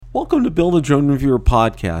Welcome to Build a Drone Reviewer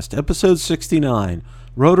Podcast, Episode 69,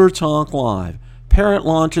 Rotor Talk Live. Parrot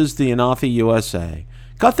launches the Anafi USA.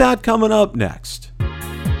 Got that coming up next.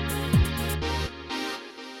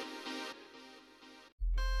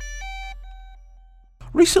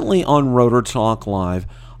 Recently on Rotor Talk Live,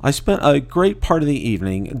 I spent a great part of the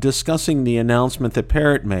evening discussing the announcement that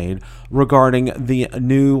Parrot made regarding the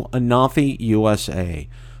new Anafi USA.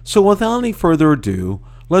 So without any further ado,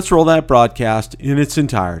 let's roll that broadcast in its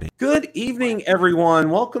entirety. Good evening, everyone.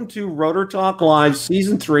 Welcome to Rotor Talk Live,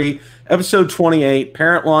 Season 3, Episode 28.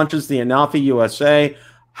 Parrot launches the Anafi USA.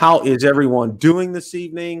 How is everyone doing this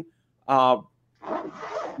evening? Ron,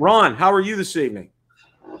 how are you this evening?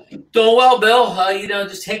 Doing well, Bill.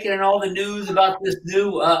 Just taking in all the news about this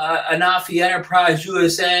new Anafi Enterprise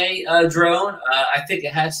USA drone. I think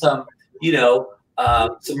it has some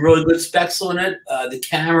really good specs on it. The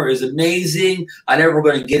camera is amazing. I know we're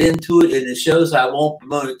going to get into it in the show, so I won't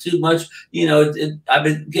promote it too much. I've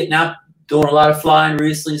been getting out, doing a lot of flying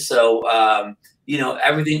recently, so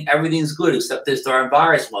everything's good except this darn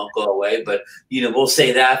virus won't go away. But we'll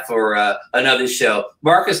say that for another show.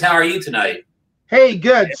 Marcus, how are you tonight? Hey,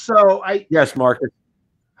 good. So Yes, Marcus.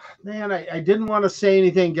 Man, I didn't want to say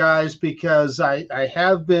anything, guys, because I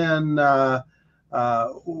have been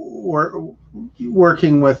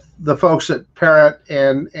working with the folks at Parrot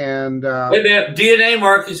and wait a minute, DNA,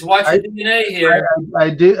 Marcus, watching DNA here. I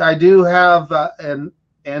do have an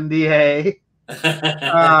NDA,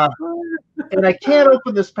 and I can't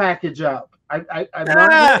open this package up. I'm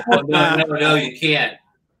not. No, you can't.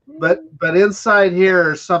 But inside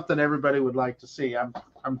here is something everybody would like to see. I'm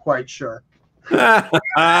quite sure. Well,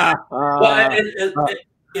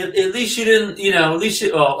 at least you didn't,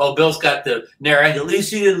 Bill's got the narrative. At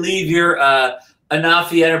least you didn't leave your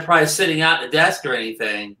Anafi Enterprise sitting out in the desk or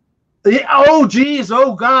anything. Yeah, oh, geez.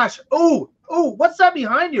 Oh, gosh. Oh, what's that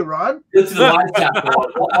behind you, Ron? This is the wide chat,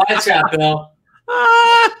 Bill. Wide chat, Bill.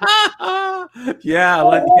 Yeah.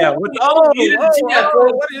 What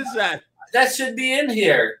is that? That should be in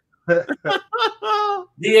here.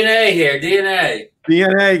 DNA here, DNA.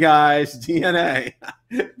 DNA, guys, DNA.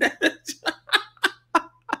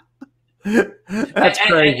 That's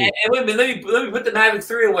crazy. And wait a minute, let me put the Mavic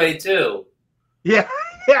 3 away too. Yeah.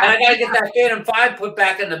 And I gotta get that Phantom 5 put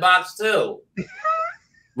back in the box too.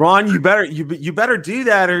 Ron, you better do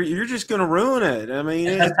that, or you're just going to ruin it. I mean,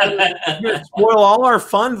 it's gonna spoil all our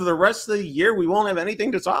fun for the rest of the year. We won't have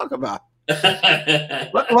anything to talk about.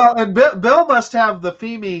 Well, and Bill must have the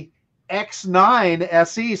FIMI X9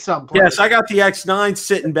 SE someplace. Yes, I got the X9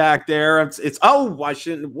 sitting back there. I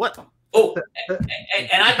shouldn't. What? Oh, and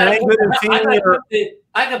I can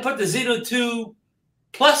put the Xeno 2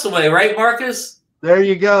 Plus away, right, Marcus? There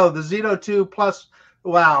you go, the Xeno 2 Plus.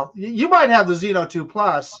 Wow, you might have the Xeno 2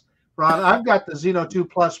 Plus, Ron. I've got the Xeno 2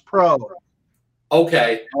 Plus Pro.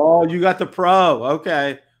 Okay. Oh, you got the Pro.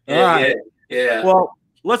 Okay. All right. Yeah. Well,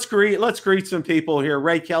 let's greet some people here.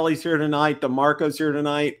 Ray Kelly's here tonight. DeMarco's here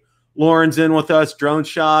tonight. Lauren's in with us. Drone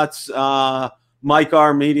Shots. Mike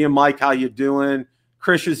R. Medium. Mike, how you doing?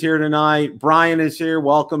 Chris is here tonight. Brian is here.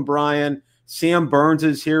 Welcome, Brian. Sam Burns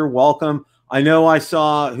is here. Welcome. I know I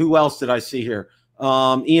saw, who else did I see here?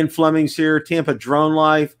 Ian Fleming's here. Tampa Drone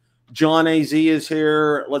Life. John AZ is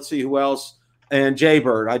here. Let's see who else. And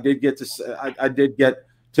Jaybird. I did get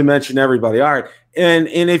to mention everybody. All right. And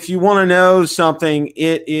if you want to know something,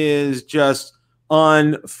 it is just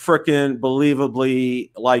unfreaking believably,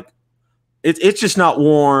 like, it's just not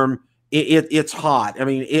warm. It's hot. I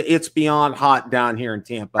mean, it's beyond hot down here in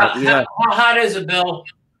Tampa. How hot is it, Bill?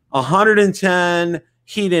 110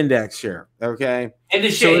 heat index here. Okay. In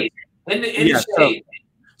the shade. In the shade.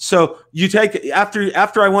 So you take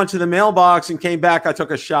after I went to the mailbox and came back, I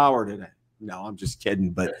took a shower today. No, I'm just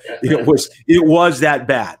kidding, but it was that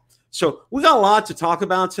bad. So we got a lot to talk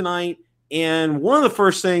about tonight, and one of the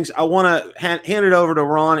first things I want to hand it over to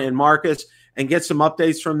Ron and Marcus and get some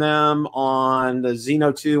updates from them on the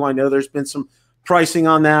Xeno 2. I know there's been some pricing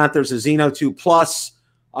on that. There's a Xeno 2 Plus,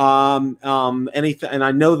 anything, and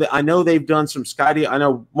I know they've done some Skydio. I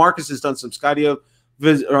know Marcus has done some Skydio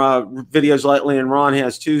videos lately, and Ron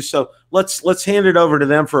has too. So let's hand it over to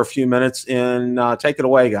them for a few minutes and take it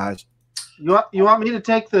away, guys. You want me to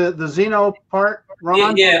take the Xeno part,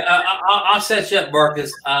 Ron? Yeah, I'll set you up,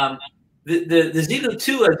 Marcus. The Xeno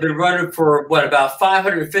 2 has been running for about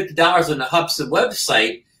 $550 on the Hubsan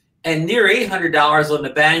website, and near $800 on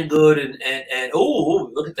the Banggood and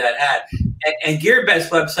look at that hat and GearBest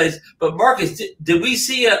websites. But Marcus, did we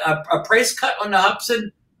see a price cut on the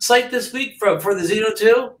Hubsan site this week for the Xeno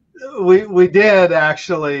 2? We did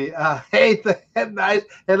actually. And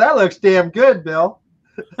that looks damn good, Bill.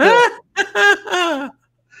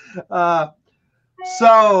 Yeah,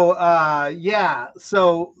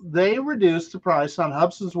 so they reduced the price on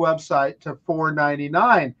Hubson's website to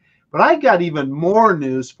 $4.99. But I got even more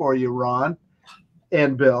news for you, Ron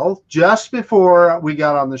and Bill. Just before we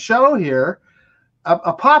got on the show here,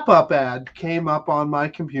 a pop-up ad came up on my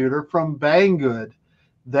computer from Banggood.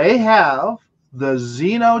 They have the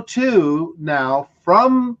Xeno 2 now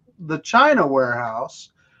from the China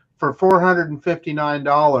warehouse for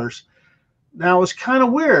 $459. Now, it's kind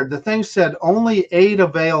of weird. The thing said only 8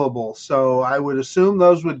 available, so I would assume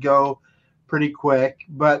those would go pretty quick.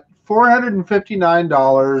 But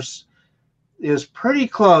 $459 is pretty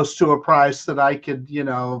close to a price that I could,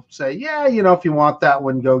 say, yeah, if you want that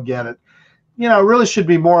one, go get it. It really should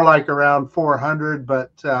be more like around 400,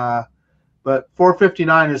 but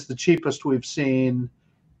 $459 is the cheapest we've seen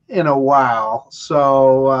in a while.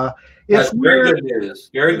 So it's very good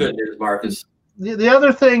news. Very good news, Marcus. The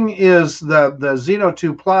other thing is the Xeno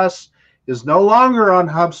 2 Plus is no longer on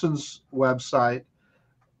Hubson's website.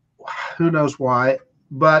 Who knows why,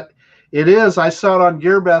 but it is. I saw it on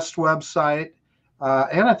GearBest website,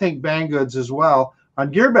 and I think Banggood's as well.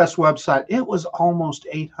 On GearBest website, it was almost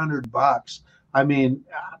 $800. I mean,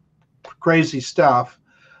 crazy stuff.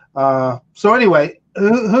 So anyway,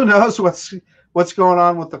 who knows what's going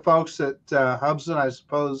on with the folks at Hubson? I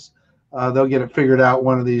suppose they'll get it figured out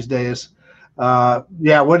one of these days.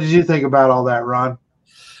 What did you think about all that, Ron?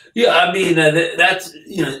 Yeah, I mean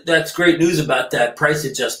that's great news about that price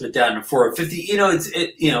adjustment down to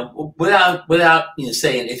 $450. Without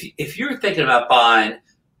saying if you're thinking about buying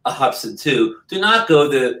a Hubson 2, do not go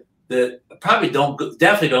definitely don't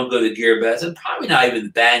go to GearBest, and probably not even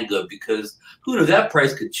the Banggood, because who knows, that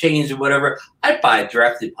price could change or whatever. I'd buy it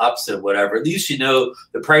directly from Hubson or whatever. At least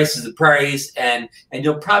the price is the price, and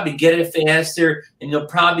you'll probably get it faster, and you'll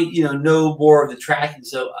probably know more of the tracking.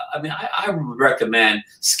 So I mean, I would recommend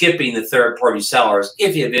skipping the third-party sellers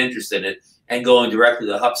if you have interest in it and going directly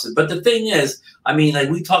to Hubson. But the thing is, I mean, like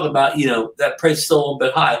we talk about, that price is still a little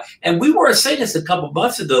bit high, and we were saying this a couple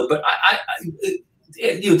months ago. But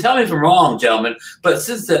tell me if I'm wrong, gentlemen, but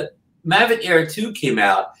since the Mavic Air 2 came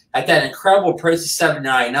out at that incredible price of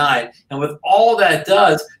 $799, and with all that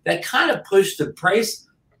does, that kind of pushed the price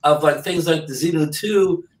of things like the Xeno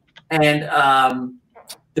 2 and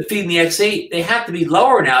the Fimi X8. They have to be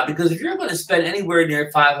lower now, because if you're going to spend anywhere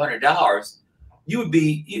near $500, you would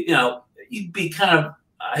be, you'd be kind of,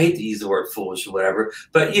 I hate to use the word foolish or whatever,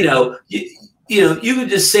 but you could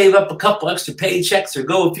just save up a couple extra paychecks or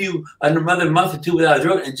go another month or two without a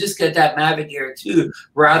drone and just get that Mavic Air 2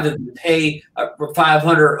 rather than pay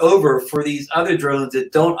 $500 over for these other drones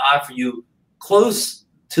that don't offer you close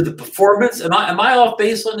to the performance. Am I off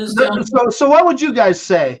base on this? So what would you guys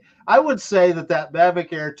say? I would say that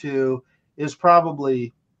Mavic Air 2 is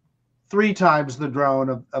probably 3 times the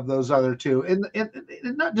drone of those other two. And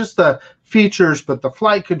not just the features, but the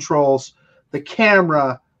flight controls, the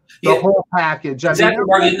camera, the whole package.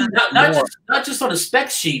 Exactly. Not just on a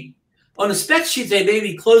spec sheet. On a spec sheet, they may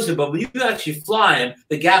be closer, but when you actually fly them,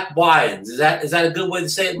 the gap widens. Is that a good way to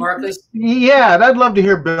say it, Marcus? Yeah, and I'd love to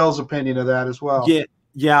hear Bill's opinion of that as well.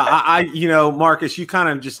 Yeah. I Marcus, you kind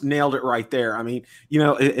of just nailed it right there. I mean,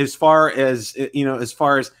 as far as you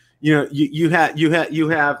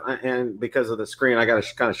have, and because of the screen, I got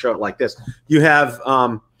to kind of show it like this. You have,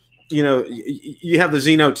 you have the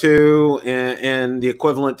Xeno 2 and the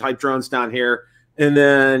equivalent type drones down here. And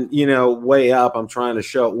then, way up, I'm trying to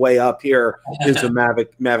show it, way up here is the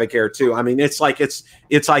Mavic Air 2. I mean, it's like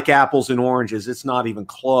apples and oranges. It's not even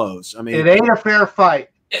close. I mean, it ain't a fair fight.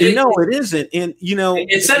 No, it isn't. And,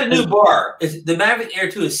 it set a new bar. The Mavic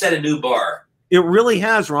Air 2 has set a new bar. It really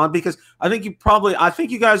has, Ron, because I think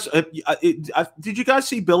you guys, did you guys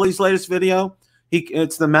see Billy's latest video?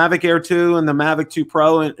 It's the Mavic Air 2 and the Mavic 2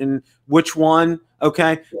 Pro, and which one?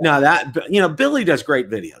 Okay. Yeah. Now Billy does great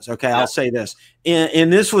videos. Okay. Yeah. I'll say this.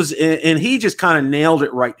 And this was, and he just kind of nailed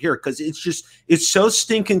it right here, because it's so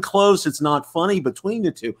stinking close. It's not funny between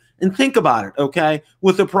the two. And think about it. Okay.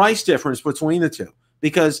 With the price difference between the two,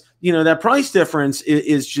 because, that price difference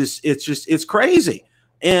it's crazy.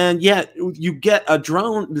 And yet you get a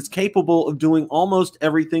drone that's capable of doing almost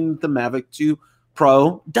everything that the Mavic 2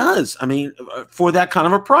 Pro does. I mean, for that kind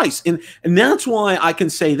of a price. And that's why I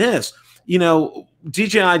can say this,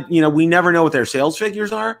 DJI, we never know what their sales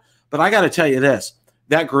figures are, but I got to tell you this,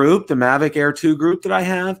 that group, the Mavic Air 2 group that I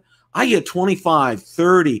have, I get 25,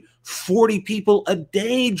 30, 40 people a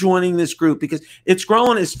day joining this group, because it's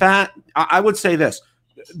growing as fat. I would say this,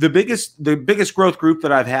 the biggest growth group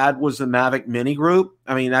that I've had was the Mavic Mini group.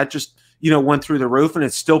 I mean, that just, went through the roof, and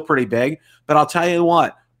it's still pretty big, but I'll tell you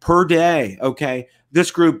what, per day, okay,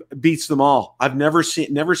 this group beats them all. I've never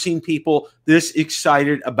seen people this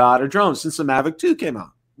excited about a drone since the Mavic 2 came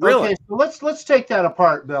out. Really? Okay, so let's take that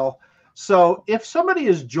apart, Bill. So if somebody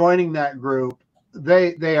is joining that group,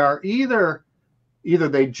 they are either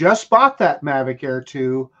they just bought that Mavic Air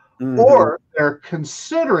 2, or they're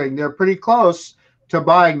pretty close to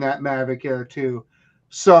buying that Mavic Air 2.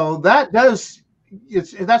 So that's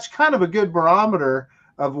kind of a good barometer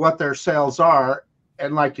of what their sales are,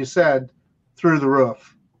 and like you said, through the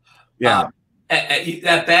roof. Yeah.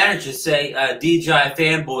 That banner should say DJI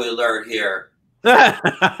fanboy alert here.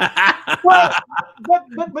 Well,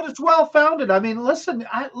 but it's well founded. I mean, listen.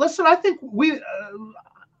 I think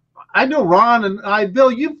I know Ron and I,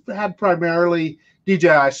 Bill. You've had primarily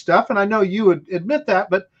DJI stuff, and I know you would admit that.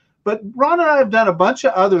 But Ron and I have done a bunch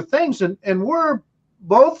of other things, and we're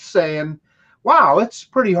both saying, "Wow, it's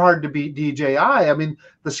pretty hard to beat DJI." I mean,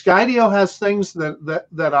 the Skydio has things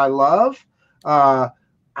that I love. The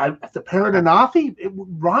Paradenofi,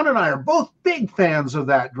 Ron and I are both big fans of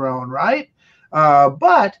that drone, right?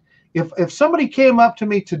 But if somebody came up to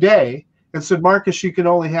me today and said, Marcus, you can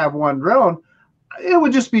only have one drone, it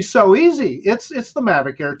would just be so easy. It's the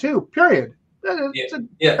Mavic Air 2, period. That's an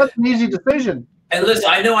easy decision. And listen,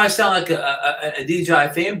 I know I sound like a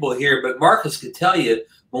DJI fanboy here, but Marcus could tell you,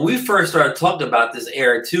 when we first started talking about this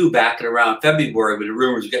Air 2 back in around February, when the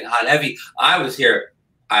rumors were getting hot and heavy, I was here.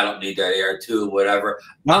 I don't need that Air 2, whatever.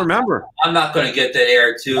 I remember. I'm not going to get that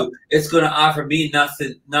Air 2. It's going to offer me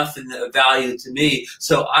nothing of value to me.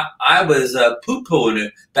 So I was poo-pooing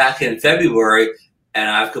it back in February, and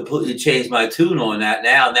I've completely changed my tune on that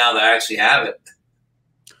now that I actually have it.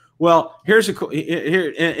 Well,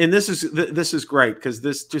 and this is great because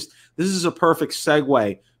this is a perfect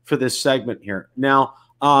segue for this segment here. Now,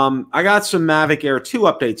 I got some Mavic Air 2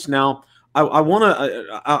 updates. Now, I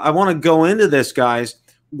want to go into this, guys.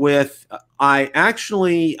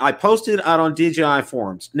 I posted out on DJI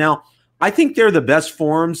forums. Now, I think they're the best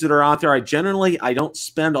forums that are out there. I don't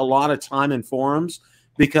spend a lot of time in forums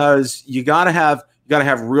because you gotta have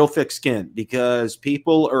real thick skin because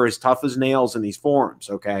people are as tough as nails in these forums.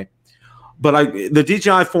 Okay, but the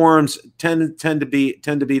DJI forums tend to be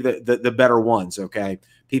the better ones. Okay,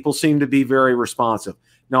 people seem to be very responsive.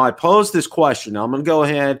 Now, I posed this question. Now, I'm going to go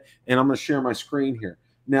ahead and I'm going to share my screen here.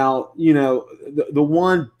 Now, you know, the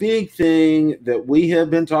one big thing that we have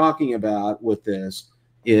been talking about with this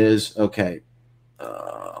is, okay,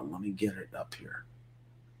 let me get it up here.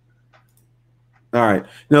 All right.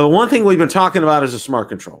 Now, the one thing we've been talking about is a smart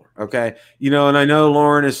controller, okay? You know, and I know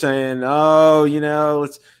Lauren is saying, oh, you know,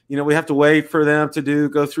 we have to wait for them to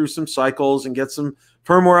go through some cycles and get some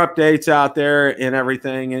firmware updates out there and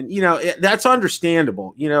everything. And, you know, that's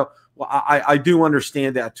understandable. You know, I do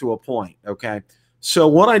understand that to a point, okay? So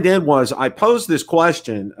what I did was I posed this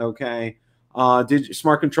question, okay,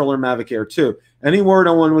 Smart Controller Mavic Air 2. Any word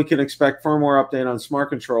on when we can expect firmware update on Smart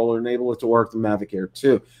Controller, enable it to work the Mavic Air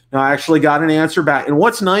 2? Now, I actually got an answer back. And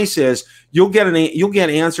what's nice is you'll get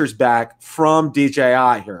answers back from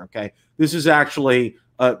DJI here, okay? This is actually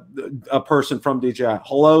a person from DJI.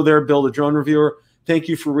 Hello there, Bill, the drone reviewer. Thank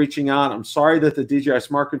you for reaching out. I'm sorry that the DJI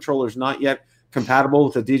Smart Controller is not yet compatible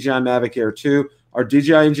with the DJI Mavic Air 2. Our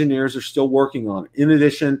DJI engineers are still working on it. In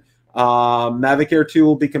addition, Mavic Air 2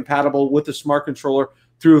 will be compatible with the Smart Controller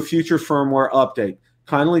through a future firmware update.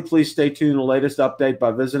 Kindly please stay tuned to the latest update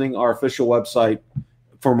by visiting our official website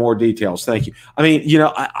for more details. Thank you. I mean, you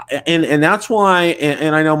know, and that's why,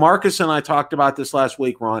 and I know Marcus and I talked about this last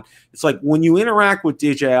week, Ron. It's like when you interact with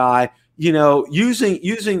DJI, you know, using,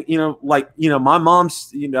 you know, like, you know, my mom's,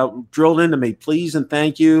 you know, drilled into me, please and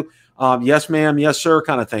thank you. Yes, ma'am. Yes, sir.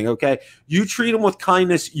 Kind of thing. Okay. You treat them with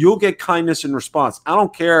kindness. You'll get kindness in response. I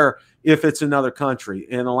don't care if it's another country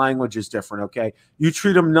and the language is different. Okay. You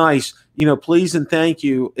treat them nice, you know, please and thank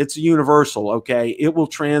you. It's universal. Okay. It will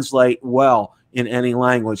translate well in any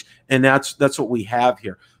language. And that's what we have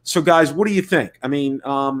here. So guys, what do you think? I mean,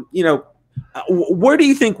 you know, where do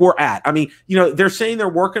you think we're at? I mean, you know, they're saying they're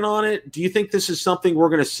working on it. Do you think this is something we're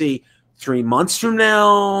going to see 3 months from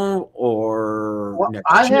now or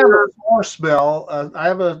next year? Have a source, Bill. I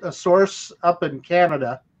have a source up in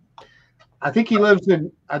Canada. I think he lives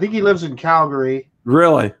in Calgary.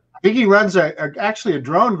 Really? I think he runs actually a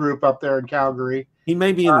drone group up there in Calgary. He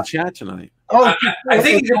may be in the chat tonight. Oh, I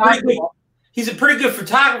think he's a pretty good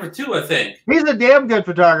photographer too, I think. He's a damn good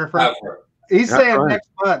photographer. He's saying next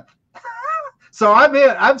month. So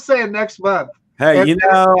I'm saying next month. Hey, you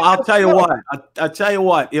know, I'll tell you what. I'll tell you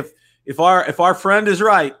what. If our friend is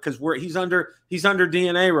right, because he's under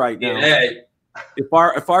DNA right now. DNA. If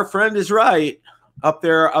our friend is right up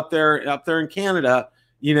there in Canada,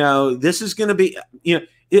 you know, this is going to be, you know,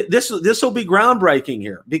 this will be groundbreaking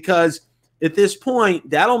here, because at this point,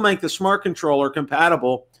 that'll make the smart controller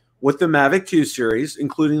compatible with the Mavic 2 series,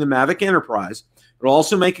 including the Mavic Enterprise. It'll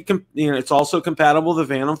also make it, it's also compatible with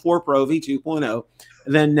the Phantom 4 Pro V2.0,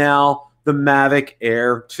 and then now the Mavic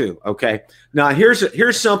Air 2. Okay. Now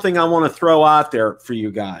here's something I want to throw out there for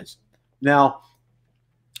you guys. Now,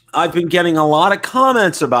 I've been getting a lot of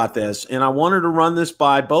comments about this, and I wanted to run this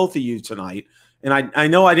by both of you tonight. And I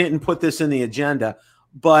know I didn't put this in the agenda,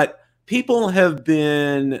 but people have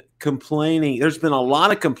been complaining. There's been a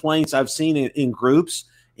lot of complaints I've seen in groups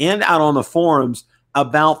and out on the forums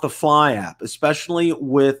about the Fly app, especially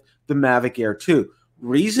with the Mavic Air 2.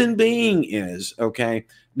 Reason being is, okay,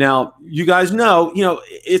 now you guys know,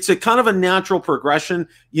 it's a kind of a natural progression.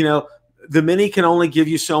 The Mini can only give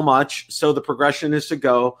you so much, so the progression is to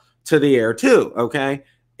go to the Air 2, okay?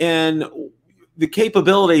 And the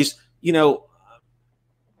capabilities,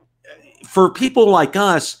 for people like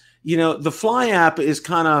us, the Fly app is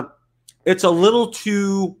kind of, it's a little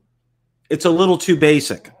too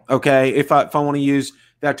basic, okay, if I want to use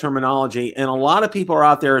that terminology. And a lot of people are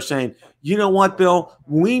out there saying, you know what, Bill,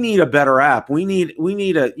 we need a better app. We need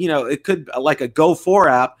a, it could like a Go 4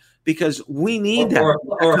 app, because we need that. Or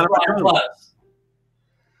a Fly Plus.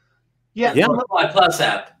 Yeah. Or a Fly Plus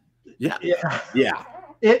app. Yeah.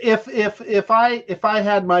 If I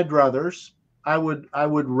had my druthers, I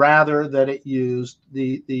would rather that it used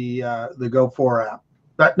the Go 4 app.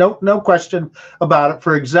 But no question about it,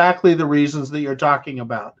 for exactly the reasons that you're talking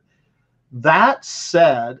about. That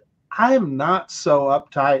said, I'm not so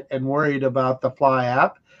uptight and worried about the Fly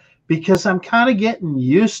app, because I'm kind of getting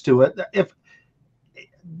used to it. If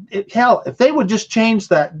they would just change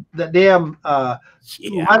that damn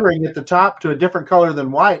lettering at the top to a different color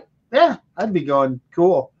than white, yeah, I'd be going,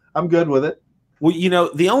 cool. I'm good with it. Well,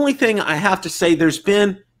 the only thing I have to say,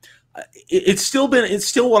 it's still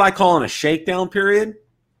what I call in a shakedown period,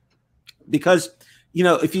 because,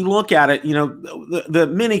 if you look at it, the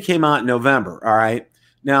Mini came out in November. All right.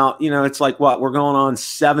 Now, it's like what, we're going on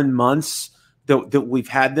 7 months that we've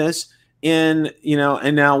had this. And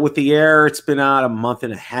now with the Air, it's been out a month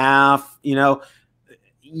and a half.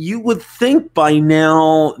 You would think by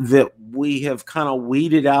now that we have kind of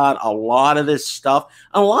weeded out a lot of this stuff.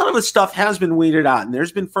 And a lot of the stuff has been weeded out, and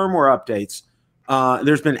there's been firmware updates.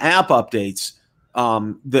 There's been app updates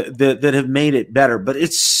that have made it better, but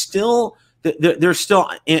it's still, there's still,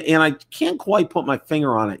 and I can't quite put my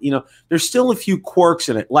finger on it. There's still a few quirks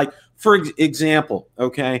in it. Like, for example,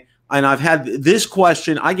 okay, and I've had this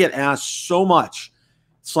question, I get asked so much.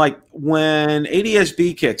 It's like when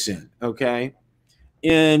ADSB kicks in, okay,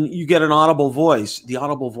 and you get an audible voice, the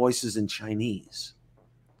audible voice is in Chinese.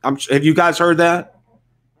 Have you guys heard that?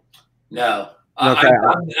 No. Okay.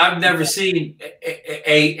 I've never seen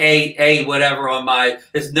a whatever on my.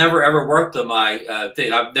 It's never ever worked on my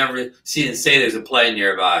thing. I've never seen it say there's a plane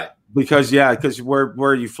nearby. Because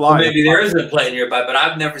where you fly, well, maybe there is a plane nearby, but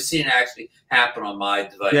I've never seen it actually happen on my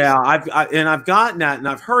device. Yeah, I've gotten that, and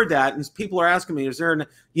I've heard that, and people are asking me, is there?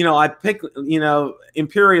 I pick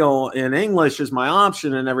Imperial in English as my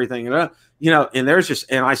option and everything, and there's just,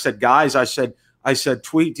 and I said, guys, I said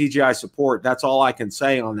tweet DJI support. That's all I can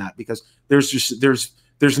say on that, because that's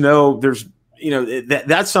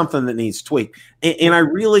something that needs tweak. And I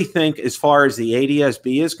really think, as far as the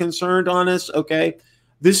ADSB is concerned on this, okay,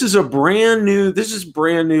 this is brand new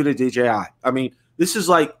to DJI. I mean, this is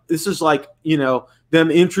like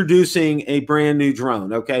them introducing a brand new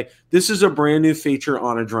drone. Okay, this is a brand new feature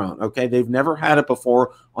on a drone. Okay, they've never had it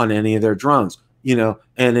before on any of their drones.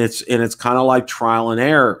 And it's kind of like trial and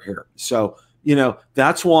error here. So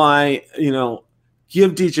that's why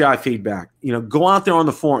give DJI feedback. Go out there on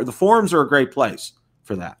the forum. The forums are a great place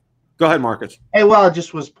for that. Go ahead, Marcus. Hey, well, I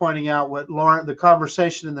just was pointing out what Lauren, the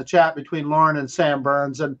conversation in the chat between Lauren and Sam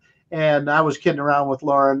Burns, and I was kidding around with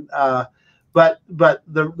Lauren, but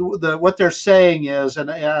the what they're saying is, and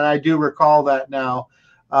I do recall that now,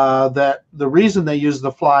 that the reason they use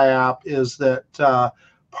the Fly app is that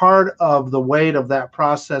part of the weight of that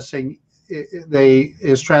processing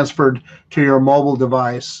is transferred to your mobile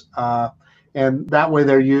device, and that way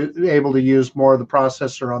they're able to use more of the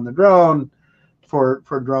processor on the drone for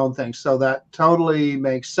drone things. So that totally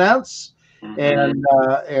makes sense.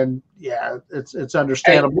 Mm-hmm. And yeah, it's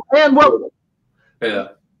understandable. And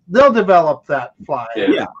they'll develop that Fly.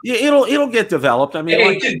 Yeah, it'll get developed. I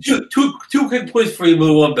mean, two quick points for you,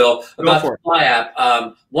 move on, Bill, about the Fly app.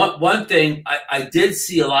 One thing I did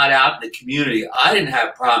see a lot out in the community. I didn't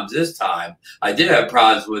have problems this time. I did have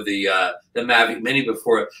problems with the Mavic Mini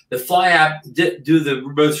before. The Fly app did do the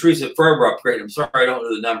most recent firmware upgrade. I'm sorry, I don't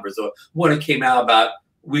know the numbers. So when it came out about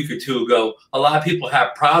week or two ago, a lot of people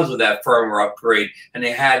have problems with that firmware upgrade, and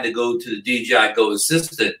they had to go to the DJI Go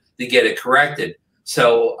Assistant to get it corrected.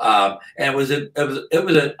 So, and it was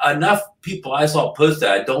enough people I saw post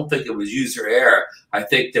that. I don't think it was user error. I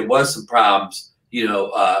think there was some problems, doing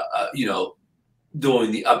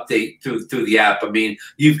the update through the app. I mean,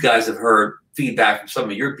 you guys have heard feedback from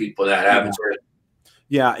some of your people that haven't heard it.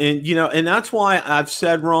 Yeah, and and that's why I've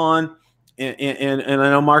said, Ron, and I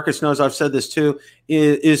know Marcus knows I've said this too,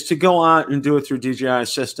 is to go out and do it through DJI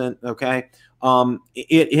Assistant. Okay,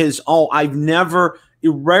 it is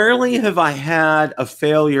rarely have I had a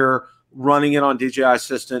failure running it on DJI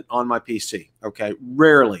Assistant on my PC. Okay,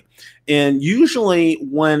 rarely, and usually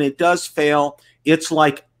when it does fail, it's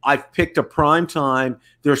like I've picked a prime time.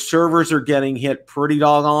 Their servers are getting hit pretty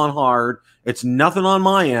doggone hard. It's nothing on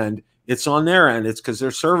my end. It's on their end. It's because their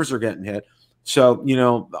servers are getting hit. So,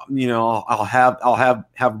 I'll have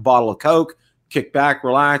a bottle of Coke, kick back,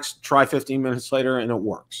 relax, try 15 minutes later, and it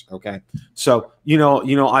works. Okay. So,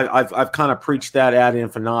 I've kind of preached that ad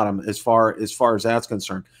infinitum as far as that's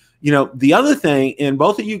concerned. The other thing, and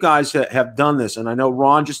both of you guys have done this, and I know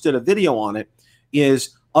Ron just did a video on it,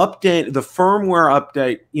 is update the firmware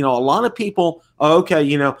update. A lot of people, okay,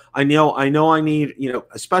 I know I need,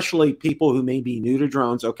 especially people who may be new to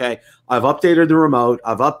drones. Okay, I've updated the remote,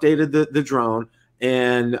 I've updated the drone,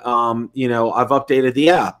 and I've updated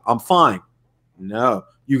the app. I'm fine. No,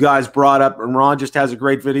 you guys brought up, and Ron just has a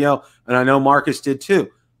great video, and I know Marcus did too.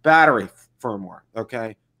 Battery firmware.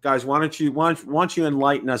 Okay, guys, why don't you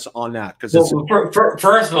enlighten us on that? Because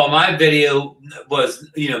first of all, my video was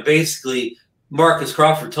basically Marcus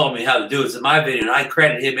Crawford told me how to do it. It's in my video, and I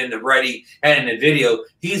credit him in the writing and in the video.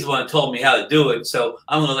 He's the one who told me how to do it. So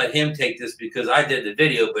I'm going to let him take this because I did the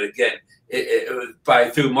video. But again, it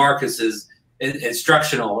was through Marcus's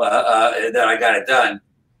instructional that I got it done.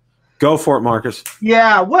 Go for it, Marcus.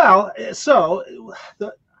 Yeah, well, so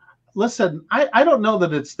listen, I don't know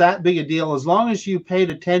that it's that big a deal as long as you paid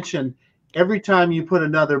attention every time you put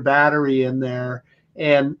another battery in there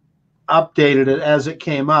and updated it as it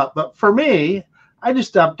came up. But for me, I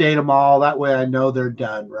just update them all. That way I know they're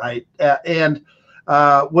done, right?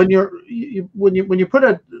 When you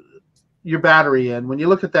put your battery in, when you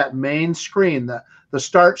look at that main screen, the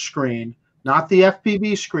start screen, not the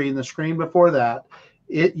FPV screen, the screen before that,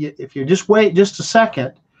 if you just wait just a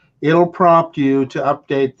second, it'll prompt you to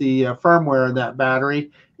update the firmware in that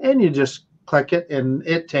battery, and you just click it, and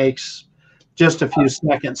it takes just a few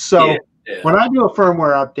seconds. So when I do a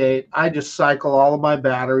firmware update, I just cycle all of my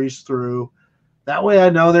batteries through. That way I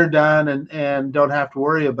know they're done and don't have to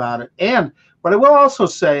worry about it. And what I will also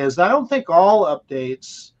say is I don't think all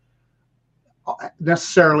updates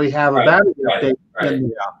necessarily have a battery update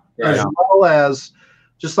in there, as well as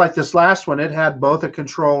just like this last one, it had both a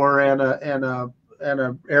controller and a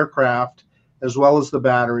aircraft as well as the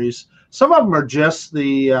batteries. Some of them are just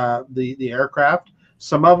the aircraft.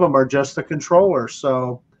 Some of them are just the controller.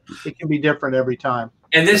 So it can be different every time.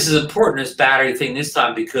 And this is important, this battery thing this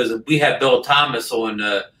time, because we had Bill Thomas on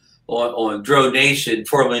Drone Nation,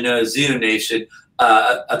 formerly known as Xeno Nation,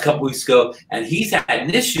 a couple weeks ago, and he's had an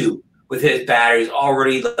issue with his batteries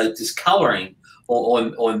already, like discoloring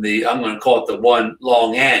on the, I'm going to call it the one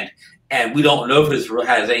long end, and we don't know if this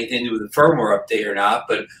has anything to do with the firmware update or not,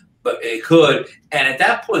 but it could. And at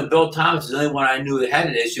that point, Bill Thomas is the only one I knew that had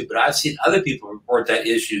an issue, but I've seen other people report that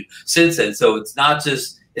issue since then. So it's not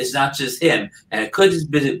just him, and it could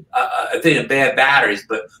just be a thing of bad batteries,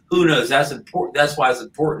 but who knows? That's important. That's why it's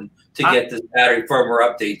important to get this battery firmware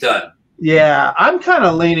update done. Yeah, I'm kind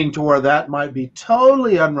of leaning toward that might be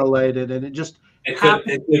totally unrelated, and it could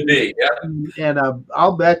be. Yeah. And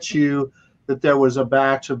I'll bet you that there was a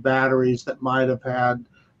batch of batteries that might have had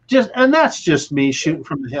and that's just me shooting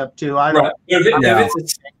from the hip too. I don't.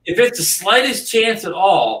 If it's the slightest chance at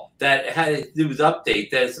all that it had to do with update,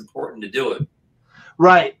 then it's important to do it.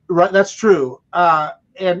 Right. That's true.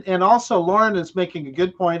 And also Lauren is making a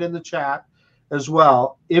good point in the chat as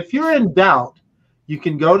well. If you're in doubt, you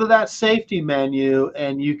can go to that safety menu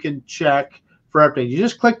and you can check for updates. You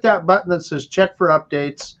just click that button that says check for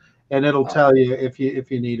updates, and it'll tell you if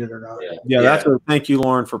you need it or not. Yeah. Thank you,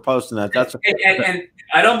 Lauren, for posting that. And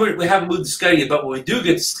I don't. We haven't moved to Scudio, but when we do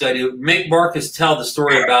get to Scudio, make Marcus tell the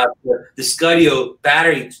story about the Scudio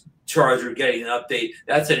battery charger getting an update.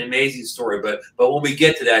 That's an amazing story. But when we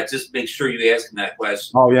get to that, just make sure you ask him that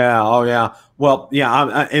question. Oh yeah. Well,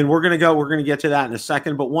 yeah, and we're gonna get to that in a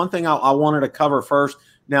second. But one thing I wanted to cover first.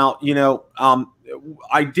 Now, we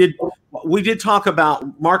did talk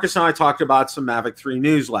about, Marcus and I talked about some Mavic 3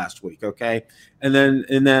 news last week, okay? And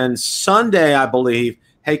then Sunday, I believe,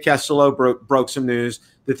 Hey Castello broke some news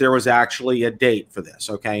that there was actually a date for this.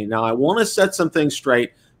 Okay, now I want to set some things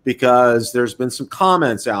straight because there's been some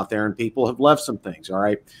comments out there and people have left some things. All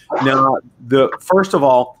right, now first of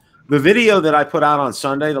all, the video that I put out on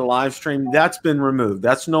Sunday, the live stream, that's been removed.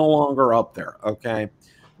 That's no longer up there. Okay,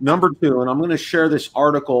 number two, and I'm going to share this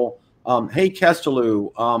article. Hey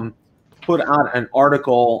Kestelou put out an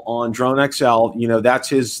article on Drone XL. You know, that's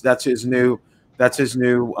his new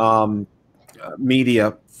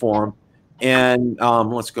media forum. And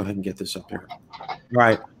let's go ahead and get this up here.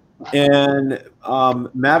 Right. And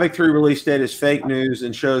Mavic 3 release date is fake news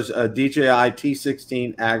and shows a DJI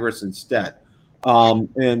T16 Agras instead.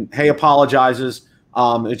 And Hey apologizes.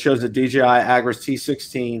 It shows a DJI Agras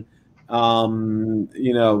T16.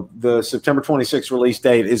 You know, the September 26th release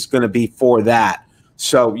date is going to be for that.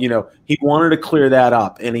 So, you know, he wanted to clear that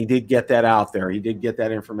up, and he did get that out there. He did get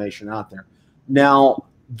that information out there. Now,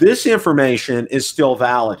 this information is still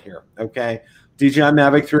valid here, okay? DJI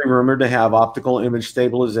Mavic 3 rumored to have optical image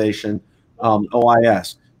stabilization,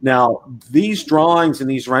 OIS. Now, these drawings and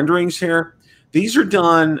these renderings here, these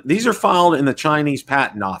are filed in the Chinese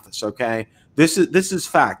patent office, okay? This is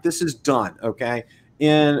fact. This is done, okay?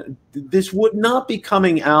 And this would not be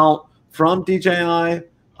coming out from DJI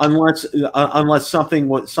unless something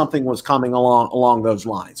was coming along those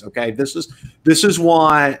lines, okay? This is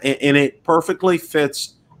why, and it perfectly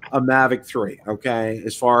fits a Mavic 3, okay,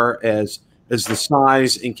 as far as the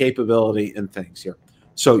size and capability and things here.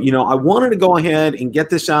 So, you know, I wanted to go ahead and get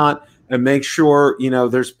this out and make sure, you know,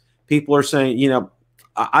 there's people are saying, you know,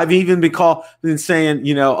 I've even been saying,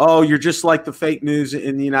 you know, oh, you're just like the fake news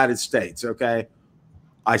in the United States, okay?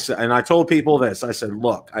 I said, and I told people this. I said,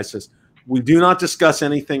 look, I says, we do not discuss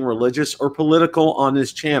anything religious or political on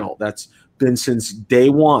this channel. That's been since day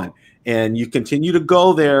one. And you continue to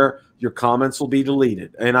go there, your comments will be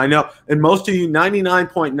deleted. And I know, and most of you,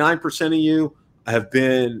 99.9% of you have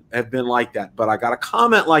been like that. But I got a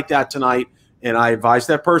comment like that tonight, and I advised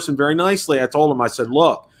that person very nicely. I told him, I said,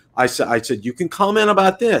 look, I said, you can comment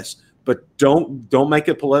about this, but don't make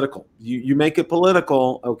it political. You make it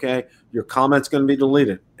political, okay, your comment's going to be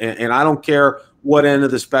deleted. And I don't care what end of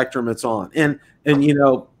the spectrum it's on. And you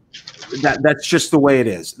know, that's just the way it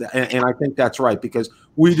is. And I think that's right, because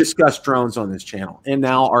we discuss drones on this channel, and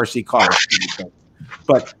now RC cars.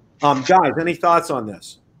 But guys, any thoughts on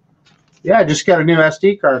this? Yeah, I just got a new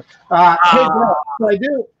SD card. Hey, Bill,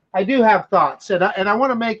 so I do have thoughts, and I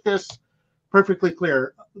want to make this perfectly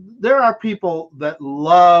clear. There are people that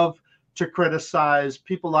love to criticize,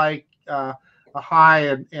 people like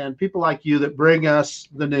Hi and people like you that bring us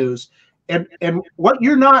the news. And what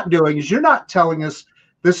you're not doing is you're not telling us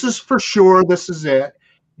this is for sure, this is it.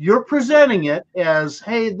 You're presenting it as,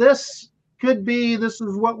 hey, this could be, this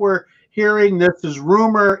is what we're hearing, this is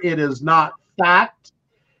rumor, it is not fact,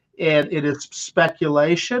 and it is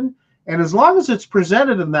speculation. And as long as it's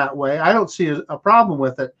presented in that way, I don't see a problem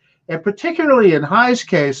with it. And particularly in Hi's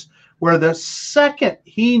case, where the second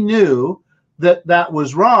he knew that that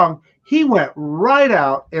was wrong, he went right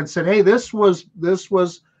out and said, hey, this was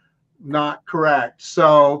not correct.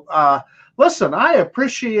 So listen, I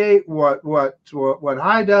appreciate what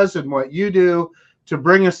Hi does and what you do to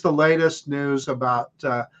bring us the latest news about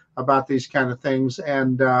these kind of things.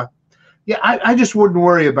 And yeah, I just wouldn't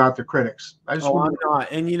worry about the critics. I'm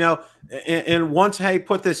not. And you know, and once Hey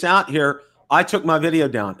put this out here, I took my video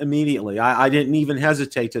down immediately. I didn't even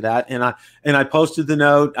hesitate to that, and I posted the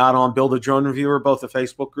note out on Build a Drone Reviewer, both the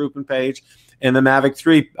Facebook group and page, and the Mavic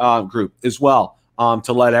 3 group as well,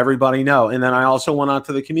 to let everybody know. And then I also went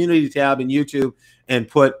onto the community tab in YouTube and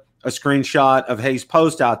put a screenshot of Hay's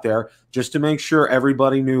post out there just to make sure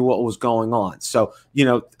everybody knew what was going on. So you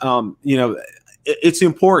know, it's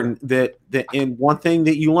important that and one thing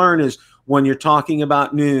that you learn is when you're talking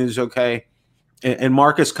about news, okay. And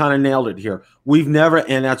Marcus kind of nailed it here. We've never,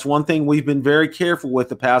 and that's one thing we've been very careful with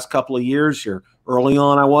the past couple of years here. Early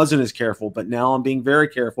on, I wasn't as careful, but now I'm being very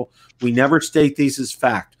careful. We never state these as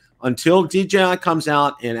fact. Until DJI comes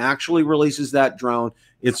out and actually releases that drone,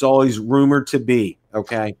 it's always rumored to be,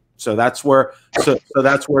 okay? So that's where so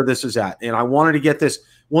that's where this is at. And I wanted to get this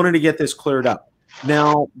cleared up.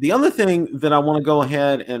 Now, the other thing that I want to go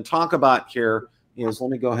ahead and talk about here is, let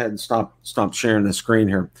me go ahead and stop sharing the screen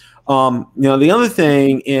here. You know, the other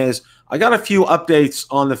thing is I got a few updates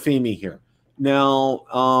on the FIMI here. Now,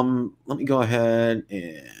 let me go ahead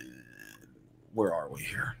and where are we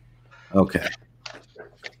here? Okay.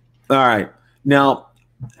 All right. Now,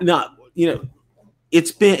 you know,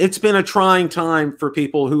 it's been a trying time for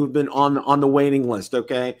people who have been on the waiting list.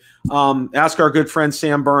 Okay. Ask our good friend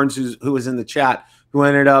Sam Burns, who was in the chat, who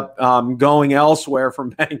ended up going elsewhere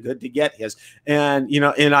from Banggood to get his, and you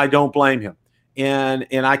know, and I don't blame him. And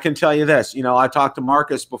I can tell you this, you know, I talked to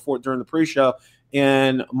Marcus before during the pre-show,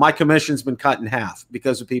 and my commission's been cut in half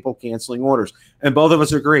because of people canceling orders. And both of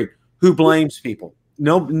us agreed. Who blames people?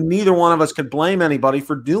 No, neither one of us could blame anybody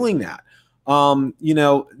for doing that. You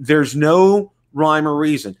know, there's no rhyme or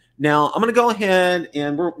reason. Now I'm going to go ahead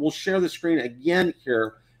and we'll share the screen again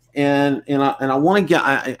here, and I want to get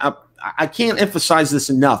I can't emphasize this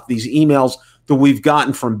enough. These emails that we've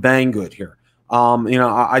gotten from Banggood here. You know,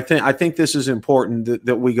 I think this is important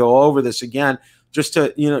that we go over this again, just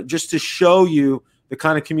to show you the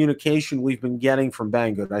kind of communication we've been getting from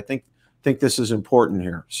Banggood. I think this is important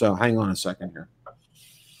here. So hang on a second here.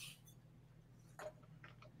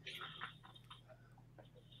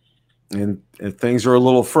 And things are a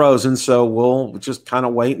little frozen, so we'll just kind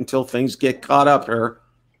of wait until things get caught up here.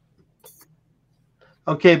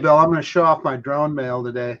 Okay, Bill, I'm going to show off my drone mail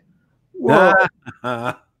today. Whoa.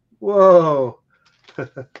 Whoa.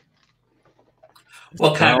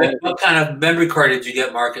 What kind of memory card did you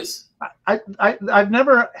get, Marcus? I've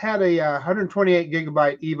never had a 128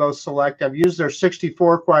 gigabyte Evo Select. I've used their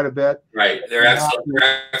 64 quite a bit. Right, they're excellent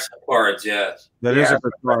cards. Yes, that is a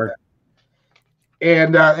good card.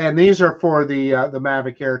 And these are for the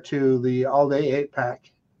Mavic Air 2, the all-day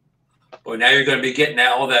 8-pack. Well, now you're going to be getting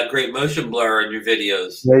all that great motion blur in your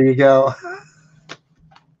videos. There you go.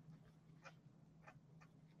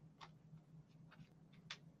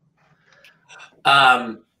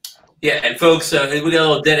 Yeah, and folks, we got a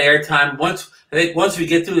little dead air time. Once we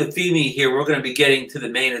get through the FEMI here, we're going to be getting to the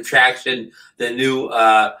main attraction, the new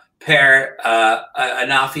Anafi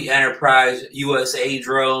Enterprise USA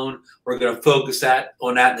drone. We're going to focus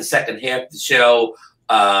on that in the second half of the show.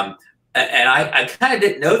 And I kind of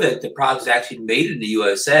didn't know that the product was actually made in the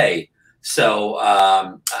USA. So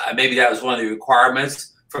maybe that was one of the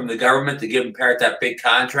requirements from the government to give Parrot that big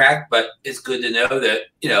contract. But it's good to know that,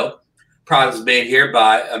 you know, product is made here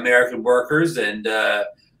by American workers, and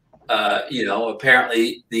you know,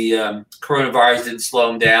 apparently the coronavirus didn't slow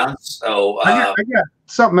them down. So I got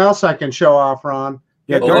something else I can show off, Ron.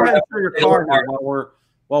 Yeah, go ahead and show your card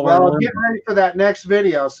while we're getting ready for that next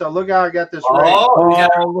video. So look how I got this ready.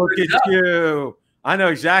 Look at you! I know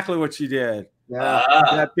exactly what you did. Yeah,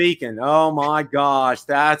 that beacon. Oh my gosh,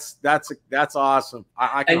 that's awesome.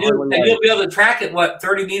 And you'll be able to track it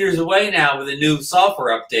 30 meters away now with a new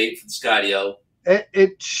software update from Skydio.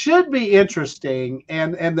 It should be interesting,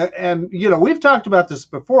 and you know, we've talked about this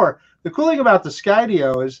before. The cool thing about the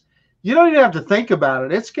Skydio is you don't even have to think about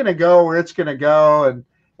it. It's going to go where it's going to go,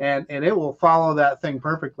 and it will follow that thing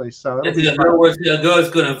perfectly. So it's going to go where it's going to go.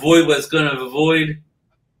 It's going to avoid what it's going to avoid.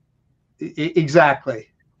 Exactly.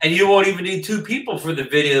 And you won't even need two people for the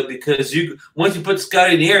video, because once you put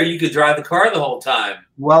Scotty in the air, you could drive the car the whole time.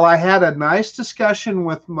 Well, I had a nice discussion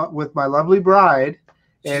with my lovely bride,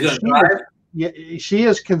 and she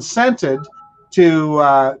has consented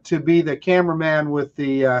to be the cameraman with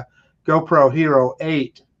the GoPro Hero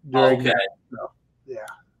 8 during the show. Yeah.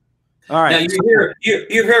 All right. Now your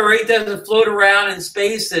Hero 8 doesn't float around in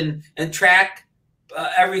space and track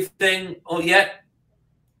everything yet.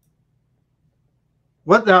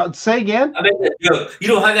 What now? Say again? I mean, you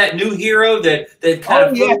don't have that new Hero that kind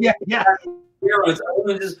of Hero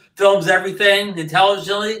just films everything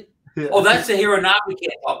intelligently. Yeah. Oh, that's the Hero 9 we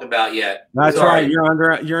can't talk about yet. That's right. You're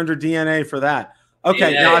under DNA for that.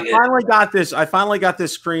 Okay, now I finally got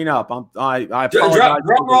this screen up. I apologize.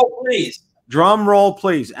 Drum roll, please. Drum roll,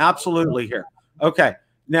 please. Absolutely here. Okay,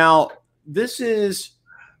 now this is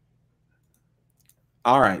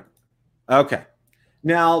all right. Okay.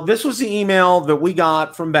 Now, this was the email that we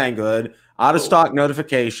got from Banggood, out of stock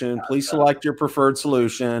notification. Please select your preferred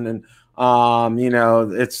solution. And, you know,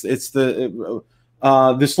 it's the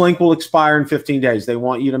this link will expire in 15 days. They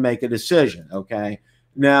want you to make a decision. Okay.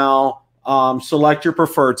 Now, select your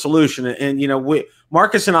preferred solution. And you know,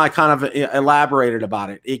 Marcus and I kind of elaborated about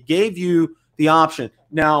it. It gave you the option.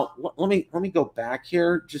 Now, let me go back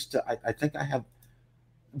here. Just to, I think I have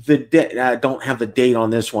the date. I don't have the date on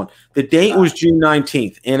this one. The date was June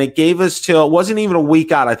 19th, and it gave us till, it wasn't even a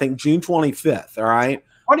week out. I think June 25th. All right.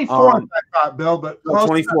 24th, I thought, Bill, but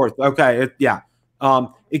 24th. Okay.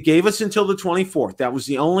 It gave us until the 24th. That was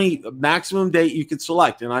the only maximum date you could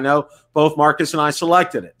select. And I know both Marcus and I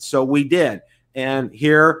selected it. So we did. And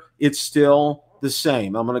here it's still the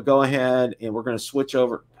same. I'm going to go ahead and we're going to switch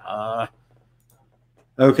over.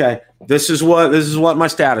 Okay. This is what my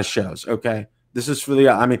status shows. Okay. This is for the,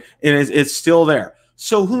 I mean, and it's still there.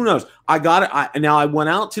 So who knows? I got it. Now I went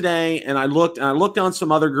out today and I looked on some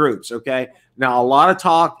other groups. Okay. Now a lot of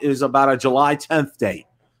talk is about a July 10th date.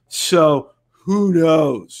 So who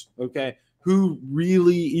knows? Okay. Who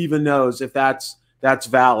really even knows if that's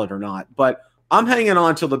valid or not? But I'm hanging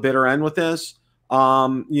on till the bitter end with this.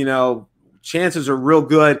 You know, chances are real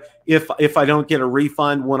good if I don't get a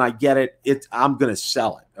refund when I get it, I'm going to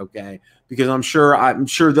sell it, okay? Because I'm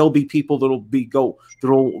sure there'll be people that'll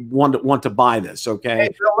want to buy this, okay? Hey,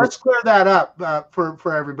 Bill, let's clear that up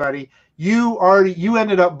for everybody. You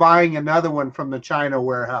ended up buying another one from the China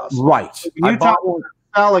warehouse, right? When you talk about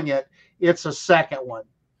selling it, it's a second one,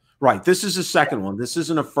 right? This is a second one. This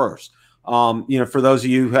isn't a first. You know, for those of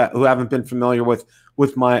you who haven't been familiar with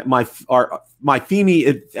my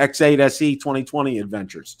FIMI X8 SE 2020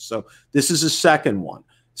 adventures, so this is a second one.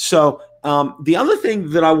 So the other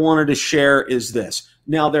thing that I wanted to share is this.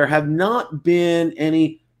 Now, there have not been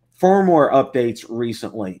any firmware updates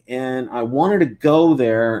recently, and I wanted to go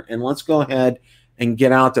there, and let's go ahead and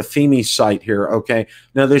get out the FIMI site here. Okay,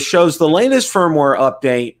 now this shows the latest firmware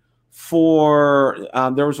update for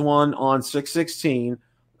there was one on 6/16.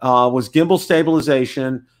 Was gimbal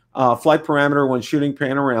stabilization, flight parameter when shooting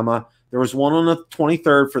panorama. There was one on the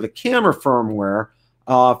 23rd for the camera firmware,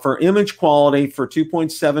 for image quality for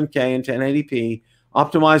 2.7K and 1080p,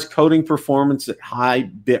 optimized coding performance at high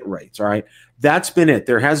bit rates. All right, that's been it.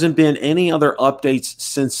 There hasn't been any other updates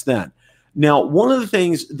since then. Now, one of the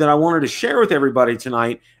things that I wanted to share with everybody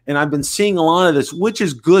tonight, and I've been seeing a lot of this, which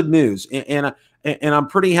is good news, and I'm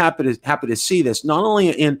pretty happy to see this, not only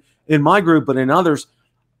in my group but in others.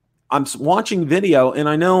 I'm watching video, and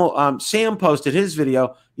I know Sam posted his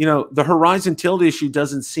video. You know, the horizon tilt issue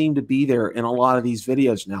doesn't seem to be there in a lot of these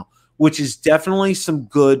videos now, which is definitely some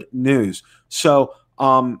good news. So,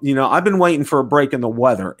 you know, I've been waiting for a break in the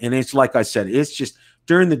weather, and it's like I said, it's just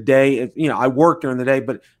during the day. You know, I work during the day,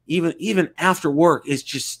 but even after work, it's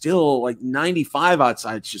just still like 95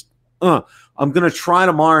 outside. It's just, I'm gonna try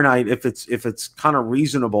tomorrow night if it's kind of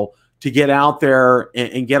reasonable to get out there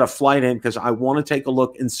and get a flight in, because I want to take a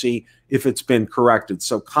look and see if it's been corrected.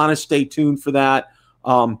 So kind of stay tuned for that.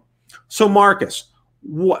 So Marcus,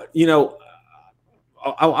 what, you know,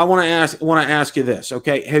 I want to ask you this.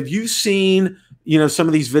 Okay, have you seen, you know, some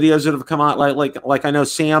of these videos that have come out? Like I know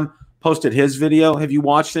Sam posted his video. Have you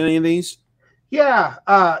watched any of these? Yeah,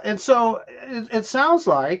 and so it sounds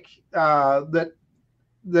like that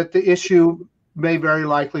the issue may very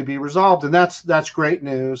likely be resolved, and that's great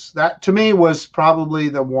news. That to me was probably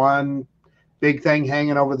the one big thing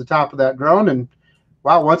hanging over the top of that drone. And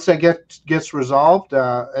wow, once that gets resolved,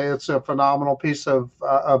 it's a phenomenal piece of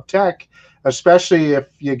tech, especially if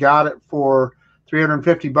you got it for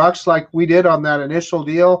 $350 like we did on that initial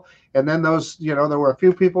deal. And then those, you know, there were a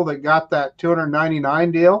few people that got that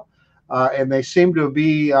 $299 deal, and they seem to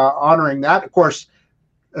be honoring that, of course,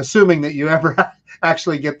 assuming that you ever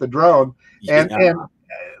actually get the drone. And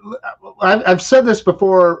I've said this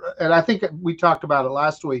before, and I think we talked about it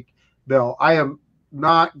last week, Bill. I am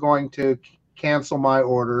not going to cancel my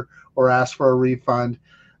order or ask for a refund.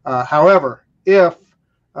 However, if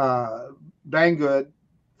Banggood,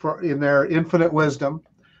 in their infinite wisdom,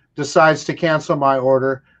 decides to cancel my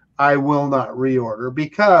order, I will not reorder,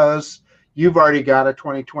 because you've already got a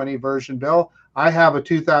 2020 version, Bill. I have a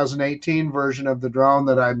 2018 version of the drone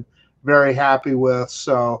that I'm very happy with.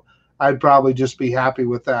 So I'd probably just be happy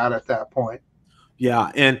with that at that point.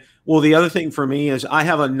 Yeah. And well, the other thing for me is I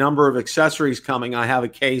have a number of accessories coming. I have a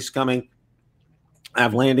case coming. I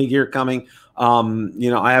have landing gear coming.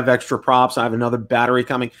 You know, I have extra props. I have another battery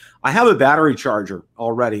coming. I have a battery charger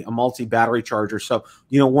already, a multi-battery charger. So,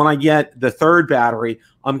 you know, when I get the third battery,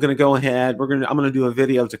 I'm going to go ahead. I'm going to do a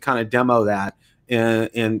video to kind of demo that.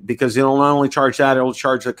 And because it'll not only charge that, it'll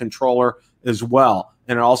charge the controller as well.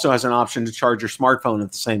 And it also has an option to charge your smartphone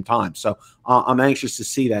at the same time. So I'm anxious to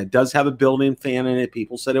see that. It does have a built-in fan in it.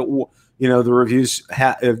 People said it, you know, the reviews,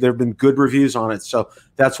 there have been good reviews on it. So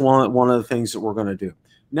that's one of the things that we're going to do.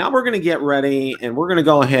 Now we're going to get ready, and we're going to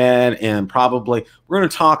go ahead and we're going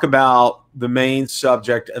to talk about the main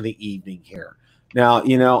subject of the evening here. Now,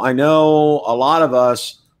 you know, I know a lot of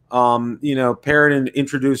us, you know, Parrot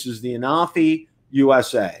introduces the Anafi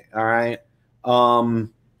USA. All right.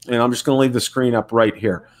 And I'm just going to leave the screen up right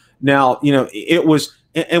here. Now, you know, it was,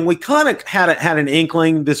 and we kind of had an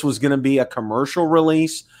inkling this was going to be a commercial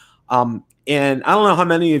release. And I don't know how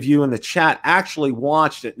many of you in the chat actually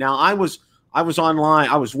watched it. Now, I was online.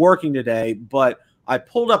 I was working today, but I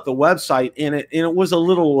pulled up the website, and it was a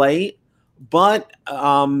little late. But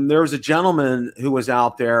there was a gentleman who was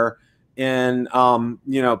out there, and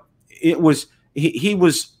you know, it was he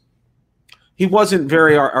wasn't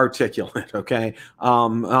very articulate. Okay,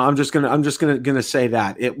 I'm just gonna say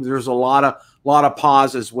that there's a lot of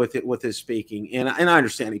pauses with his speaking, and I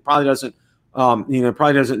understand he probably doesn't you know,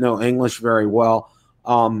 probably doesn't know English very well.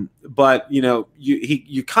 But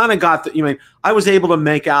you kind of got the. I was able to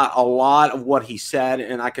make out a lot of what he said,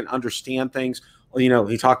 and I can understand things.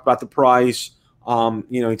 He talked about the price.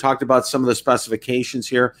 He talked about some of the specifications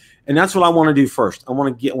here, and that's what I want to do first.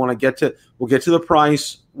 We'll get to the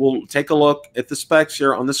price. We'll take a look at the specs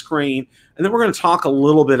here on the screen, and then we're going to talk a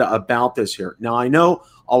little bit about this here. Now, I know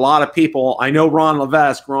a lot of people. I know Ron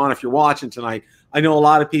Levesque. Ron, if you're watching tonight, I know a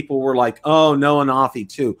lot of people were like, "Oh, no, Anafi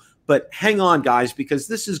too." But hang on, guys, because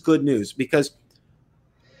this is good news. Because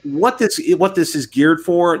what this is geared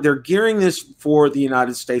for, they're gearing this for the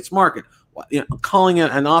United States market. Calling it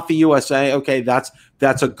Anafi USA, okay, that's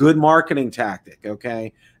a good marketing tactic,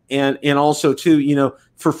 okay, and also too,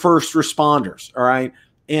 for first responders, all right,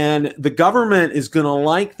 and the government is going to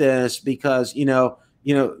like this because the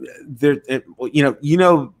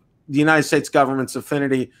United States government's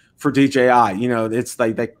affinity for DJI, it's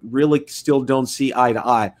like they really still don't see eye to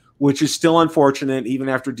eye, which is still unfortunate, even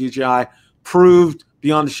after DJI proved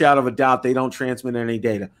beyond a shadow of a doubt they don't transmit any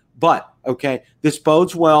data. But okay, this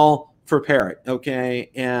bodes well for Parrot,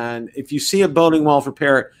 okay? And if you see it boding well for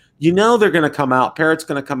Parrot, they're going to come out. Parrot's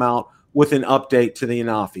going to come out with an update to the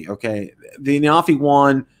Anafi, okay? The Anafi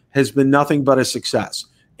 1 has been nothing but a success.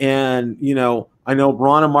 And, I know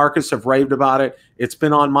Ron and Marcus have raved about it. It's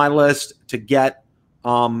been on my list to get.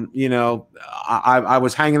 I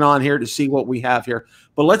was hanging on here to see what we have here.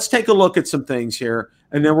 But let's take a look at some things here,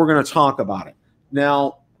 and then we're going to talk about it.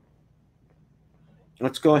 Now,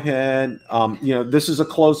 let's go ahead. This is a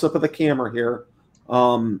close-up of the camera here.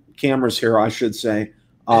 Cameras here, I should say. Is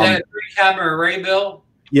that a 3-camera array, Bill?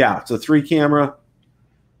 Yeah, it's a 3-camera.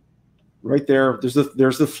 Right there. There's the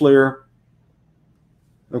FLIR.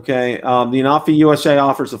 Okay. The Anafi USA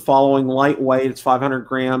offers the following: lightweight, it's 500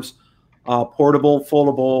 grams, portable,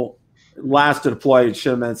 foldable, last to deploy. It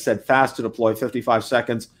should have said fast to deploy, 55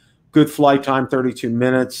 seconds. Good flight time, 32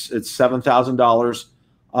 minutes. It's $7,000.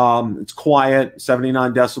 It's quiet,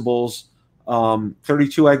 79 decibels,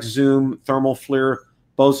 32x zoom, thermal FLIR,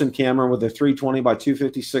 Boson camera with a 320 by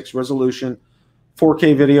 256 resolution,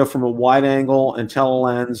 4K video from a wide angle and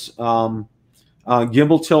telelens,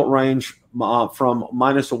 gimbal tilt range from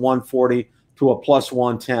 -140 to a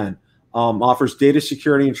 +110. Offers data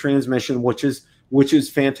security and transmission, which is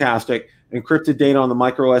fantastic. Encrypted data on the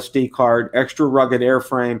micro SD card, extra rugged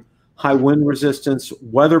airframe, high wind resistance,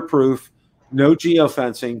 weatherproof. No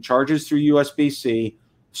geofencing, charges through USB-C,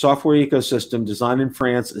 software ecosystem designed in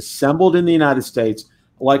France, assembled in the United States,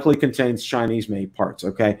 likely contains Chinese-made parts,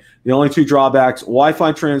 okay? The only 2 drawbacks: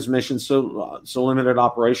 Wi-Fi transmission, so limited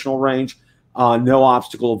operational range, no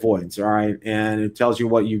obstacle avoidance, all right? And it tells you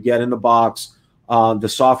what you get in the box, the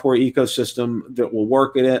software ecosystem that will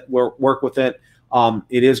work with it.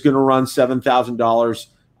 It is going to run $7,000.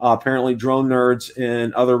 Apparently, Drone Nerds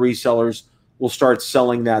and other resellers will start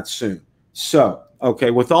selling that soon. So, okay,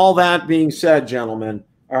 with all that being said, gentlemen,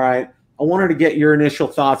 all right, I wanted to get your initial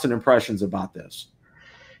thoughts and impressions about this.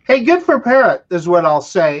 Hey, good for Parrot is what I'll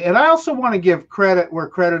say. And I also want to give credit where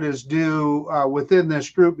credit is due within this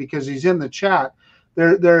group, because he's in the chat.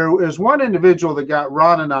 There is one individual that got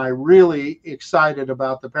Ron and I really excited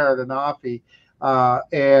about the Parrot Anafi,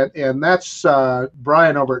 and that's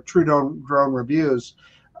Brian over at True Drone Reviews.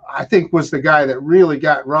 I think was the guy that really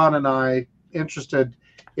got Ron and I interested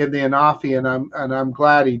in the Anafi, and I'm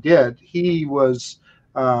glad he did. He was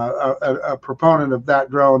a proponent of that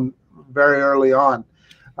drone very early on.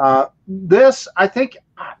 This, I think,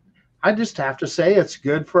 I just have to say it's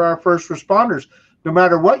good for our first responders. No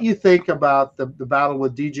matter what you think about the battle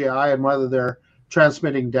with DJI and whether they're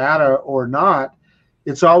transmitting data or not,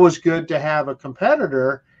 it's always good to have a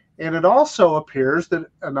competitor. And it also appears that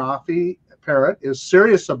Anafi Parrot is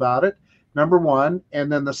serious about it, number one. And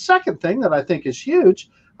then the second thing that I think is huge,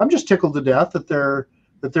 I'm just tickled to death that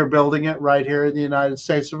they're building it right here in the United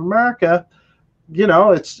States of America.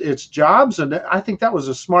 It's jobs, and I think that was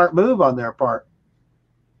a smart move on their part.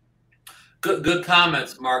 Good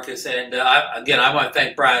comments, Marcus. And I want to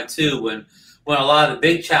thank Brian too. When a lot of the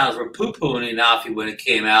big channels were poo-pooing Anafi when it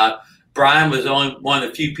came out, Brian was only one of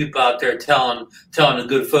the few people out there telling the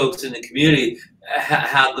good folks in the community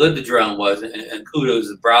how good the drone was, and kudos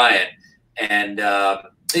to Brian. And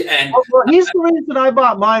he's the reason I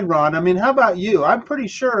bought mine, Ron. I mean, how about you? I'm pretty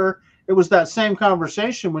sure it was that same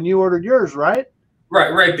conversation when you ordered yours, right?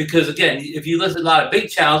 Right. Because again, if you listen to a lot of big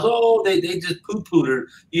channels, they just poo-pooed her.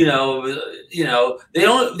 They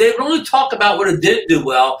would only talk about what it did do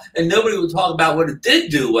well, and nobody would talk about what it did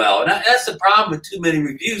do well. And that's the problem with too many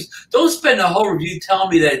reviews. Don't spend the whole review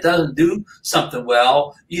telling me that it doesn't do something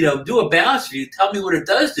well. Do a balanced review. Tell me what it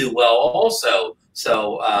does do well also.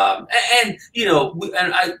 So,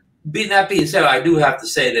 that being said, I do have to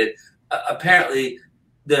say that apparently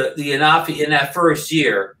the Anafi in that first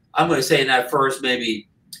year, I'm going to say in that first maybe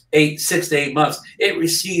 6 to 8 months, it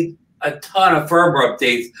received a ton of firmware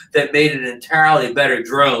updates that made it an entirely better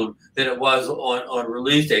drone than it was on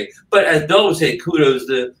release day. But as Bill would say, kudos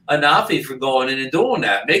to Anafi for going in and doing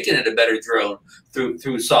that, making it a better drone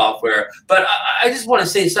through software. But I just want to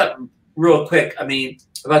say something real quick. I mean,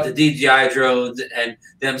 about the DJI drones and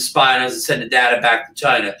them spying us and sending data back to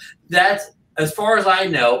China. That's, as far as I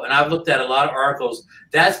know, and I've looked at a lot of articles,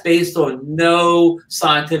 that's based on no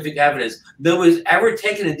scientific evidence. Nobody's ever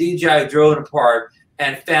taken a DJI drone apart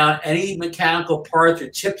and found any mechanical parts or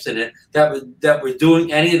chips in it that were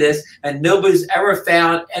doing any of this, and nobody's ever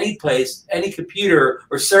found any place, any computer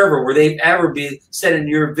or server where they've ever been sending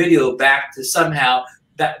your video back to somehow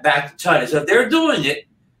back to China. So if they're doing it,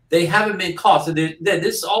 they haven't been caught. So this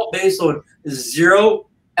is all based on zero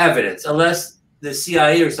evidence, unless the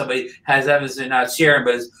CIA or somebody has evidence they're not sharing.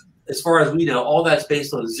 But as far as we know, all that's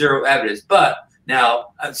based on zero evidence. But now,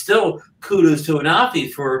 still kudos to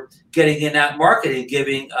Anafi for getting in that market and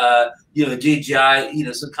giving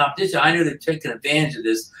DJI some competition. I know they're taking advantage of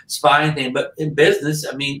this spying thing, but in business,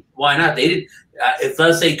 I mean, why not? They didn't. If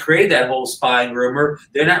let's say created that whole spying rumor,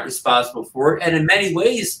 they're not responsible for it. And in many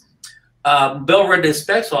ways, Bill read the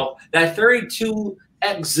specs off that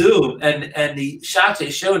 32x zoom and the shots they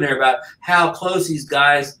show in there about how close these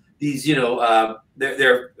guys,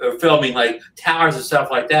 they're filming like towers and stuff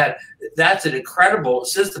like that. That's an incredible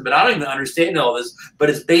system, but I don't even understand all this. But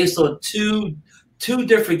it's based on two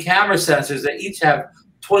different camera sensors that each have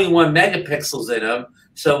 21 megapixels in them.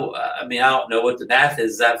 So I mean, I don't know what the math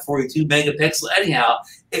is. That 42 megapixel. Anyhow,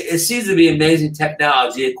 it seems to be amazing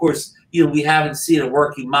technology. Of course, we haven't seen a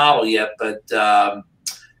working model yet, but Bill,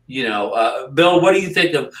 what do you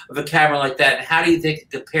think of a camera like that? And how do you think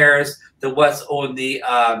it compares to what's on the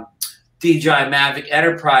DJI Mavic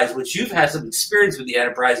Enterprise, which you've had some experience with the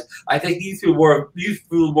Enterprise? I think you flew more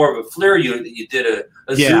of a FLIR unit than you did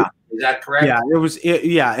a Zoom. Is that correct? Yeah, it was.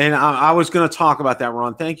 And I was going to talk about that,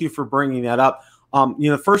 Ron. Thank you for bringing that up.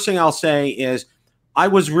 The first thing I'll say is I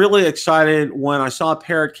was really excited when I saw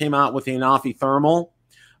Parrot came out with the Anafi Thermal,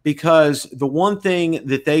 because the one thing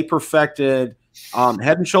that they perfected,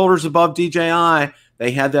 head and shoulders above DJI,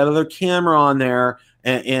 they had that other camera on there,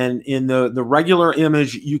 and in the regular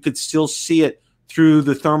image, you could still see it through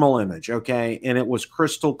the thermal image, okay? And it was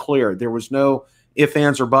crystal clear. There was no ifs,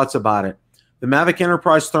 ands, or buts about it. The Mavic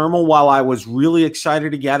Enterprise Thermal, while I was really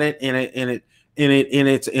excited to get it, and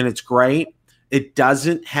it's great, it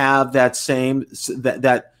doesn't have that same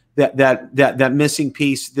that missing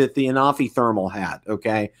piece that the Anafi Thermal had,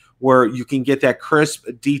 okay, where you can get that crisp,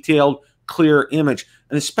 detailed, clear image,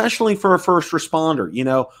 and especially for a first responder,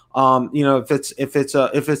 if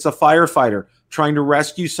it's a firefighter trying to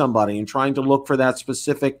rescue somebody and trying to look for that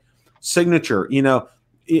specific signature,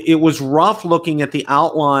 it was rough looking at the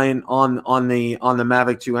outline on the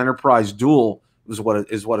Mavic 2 Enterprise Dual is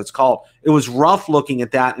what it's called. It was rough looking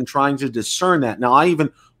at that and trying to discern that. Now I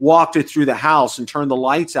even walked it through the house and turned the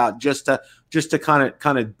lights out just to kind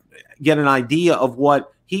of get an idea of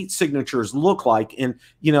what heat signatures look like. And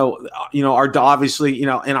our dog, obviously,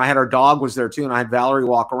 and I had our dog was there too, and I had Valerie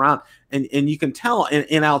walk around, and you can tell,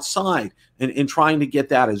 and outside and trying to get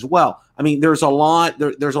that as well. I mean, there's a lot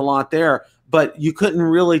there, but you couldn't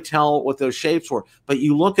really tell what those shapes were. But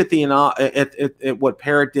you look at at what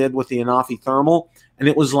Parrot did with the Anafi Thermal, and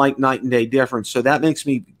it was like night and day difference. So that makes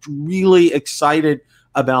me really excited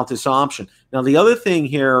about this option. Now, the other thing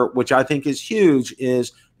here, which I think is huge,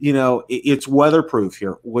 is it's weatherproof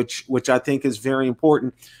here, which I think is very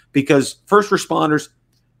important, because first responders,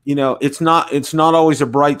 it's not always a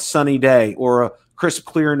bright sunny day or a crisp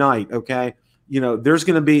clear night. Okay. There's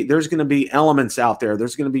going to be elements out there.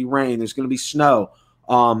 There's going to be rain. There's going to be snow,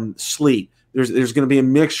 sleet. There's going to be a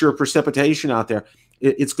mixture of precipitation out there.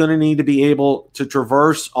 It's going to need to be able to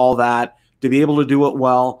traverse all that, to be able to do it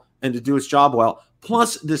well and to do its job well.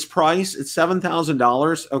 Plus, this price, it's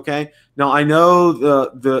 $7,000. Okay. Now I know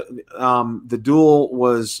the Dual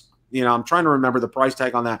was, I'm trying to remember the price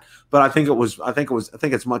tag on that, but I think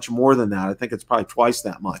it's much more than that. I think it's probably twice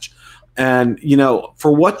that much. And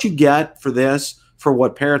for what you get for this, for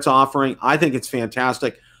what Parrot's offering, I think it's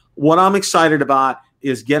fantastic. What I'm excited about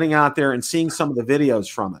is getting out there and seeing some of the videos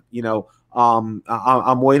from it.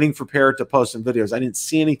 I'm waiting for Parrot to post some videos. I didn't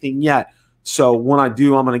see anything yet. So when I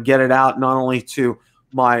do, I'm going to get it out not only to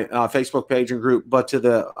my Facebook page and group, but to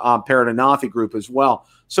the Parrot Anafi group as well.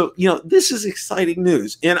 So, this is exciting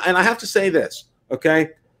news. And I have to say this, okay?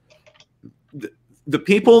 the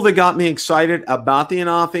people that got me excited about the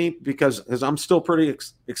Anafi, because I'm still pretty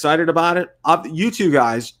excited about it, you two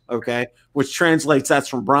guys, okay, which translates that's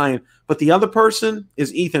from Brian, but the other person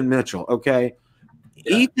is Ethan Mitchell, okay?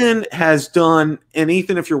 Yeah. Ethan has done, and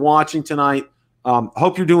Ethan, if you're watching tonight,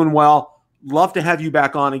 hope you're doing well. Love to have you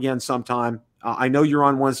back on again sometime. I know you're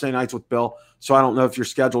on Wednesday nights with Bill, so I don't know if your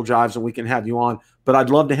schedule jives and we can have you on, but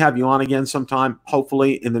I'd love to have you on again sometime,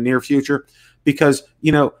 hopefully in the near future, because,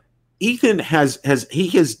 you know, Ethan has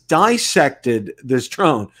dissected this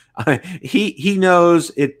drone. He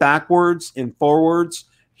knows it backwards and forwards.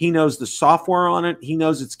 He knows the software on it. He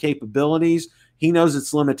knows its capabilities. He knows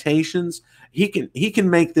its limitations. He can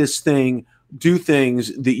make this thing do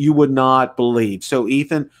things that you would not believe. So,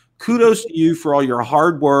 Ethan, kudos to you for all your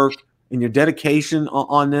hard work and your dedication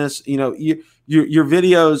on this. You know, your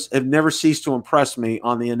videos have never ceased to impress me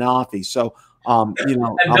on the Anafi. So, you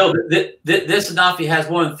know, and Bill, this Anafi has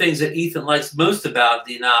one of the things that Ethan likes most about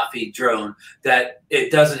the Anafi drone, that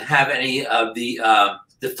it doesn't have any of the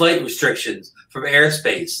flight restrictions from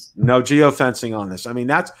airspace. No geofencing on this. I mean,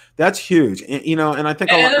 that's huge. And, you know, and I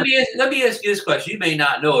think. And let me ask you this question. You may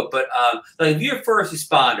not know it, but like if you're a first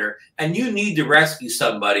responder and you need to rescue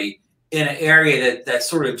somebody in an area that's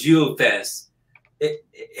sort of geofenced,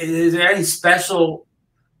 is there any special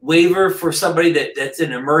waiver for somebody that's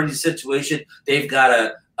in an emergency situation? They've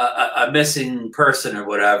got a missing person or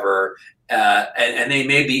whatever, and they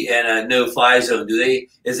may be in a no-fly zone.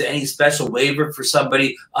 Is there any special waiver for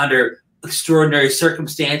somebody under extraordinary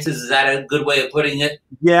circumstances? Is that a good way of putting it?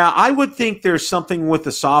 Yeah, I would think there's something with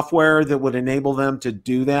the software that would enable them to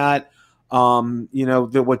do that. You know,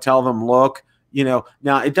 that would tell them, look, you know,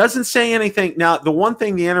 now it doesn't say anything. Now, the one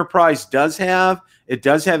thing the Enterprise does have, it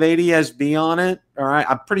does have ADS-B on it. All right,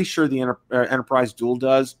 I'm pretty sure the Enterprise Dual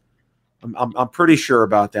does. I'm pretty sure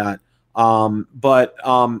about that. But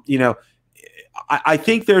you know, I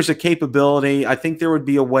think there's a capability. I think there would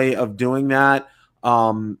be a way of doing that,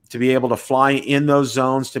 to be able to fly in those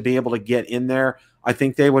zones, to be able to get in there. I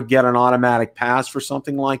think they would get an automatic pass for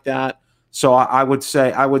something like that. So I would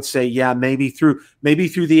say, yeah, maybe through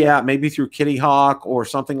the app, maybe through Kitty Hawk or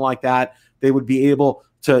something like that, they would be able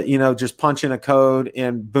to, you know, just punch in a code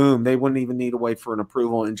and boom, they wouldn't even need to wait for an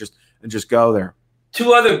approval and just go there.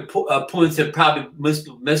 Two other points that probably missed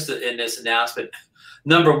in this announcement.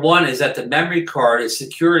 Number one is that the memory card is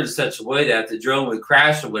secured in such a way that if the drone would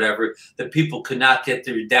crash or whatever, that people could not get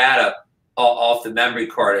their data off the memory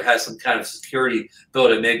card. It has some kind of security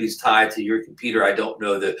built in. Maybe it's tied to your computer. I don't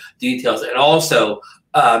know the details. And also,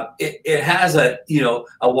 it has a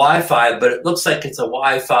Wi-Fi, but it looks like it's a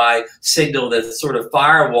Wi-Fi signal that's sort of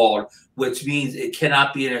firewalled, which means it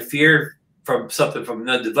cannot be interfered from something from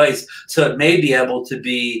another device. So it may be able to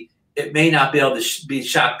be. It may not be able to be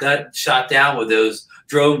shot down with those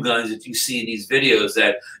drone guns that you see in these videos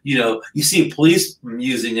that, you know, you see police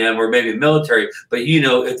using them or maybe military, but, you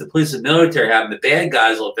know, if the police and military have them, the bad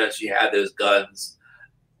guys will eventually have those guns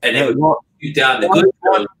and they would shoot down the good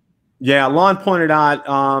drones. Yeah, Lon pointed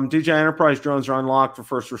out DJI Enterprise drones are unlocked for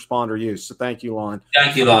first responder use. So thank you, Lon.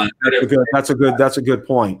 Thank you, Lon. That's a good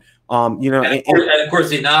point. You know, and of course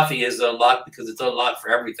the Anafi is unlocked because it's unlocked for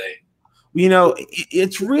everything. You know,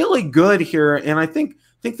 it's really good here, and I think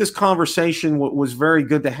this conversation was very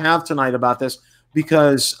good to have tonight about this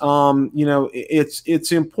because you know,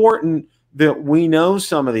 it's important that we know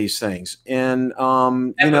some of these things, and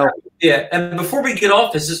you know. Yeah, and before we get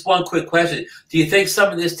off this, just one quick question: do you think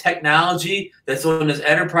some of this technology that's on this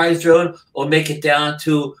Enterprise drone will make it down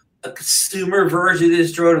to a consumer version of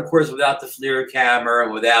this drone, of course, without the FLIR camera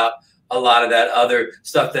and without a lot of that other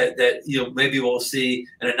stuff that you know, maybe we'll see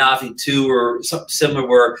in an Anafi 2 or something similar,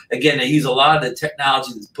 where again they use a lot of the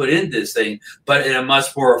technology that's put into this thing, but in a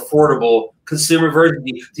much more affordable consumer version?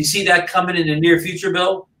 Do you see that coming in the near future,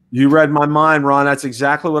 Bill? You read my mind, Ron. That's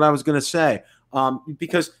exactly what I was going to say.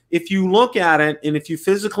 Because if you look at it, and if you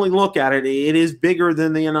physically look at it, it is bigger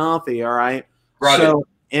than the Anafi. All right. So,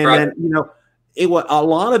 and then, you know, a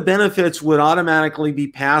lot of benefits would automatically be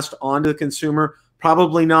passed on to the consumer.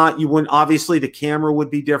 Probably not. You wouldn't. Obviously, the camera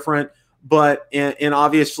would be different, but and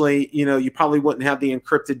obviously, you know, you probably wouldn't have the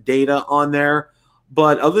encrypted data on there.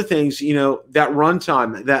 But other things, you know, that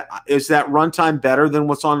runtime, is that runtime better than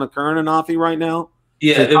what's on the current Anafi right now?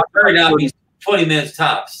 Yeah, the current Anafi is 20 minutes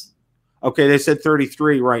tops. Okay, they said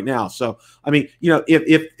 33 right now. So I mean, you know,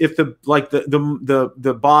 if the like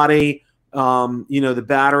the body, you know, the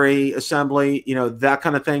battery assembly, you know, that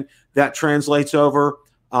kind of thing, that translates over.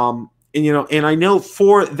 And you know, and I know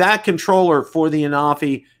for that controller for the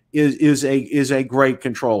Anafi is a great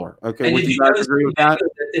controller. Okay, and would you guys agree with that?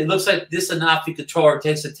 It looks like this Anafi controller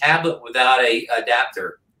takes a tablet without a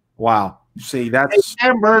adapter. Wow. See, that's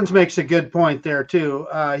Sam Burns makes a good point there too.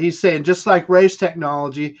 He's saying just like race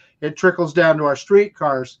technology, it trickles down to our street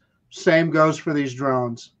cars. Same goes for these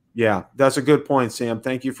drones. yeah, that's a good point, Sam.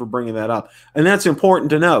 Thank you for bringing that up, and that's important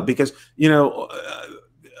to know because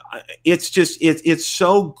it's just it's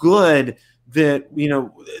so good that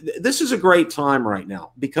this is a great time right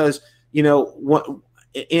now because what.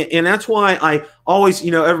 And that's why I always,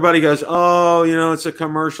 everybody goes, oh, it's a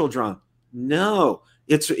commercial drone. No,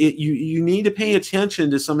 you need to pay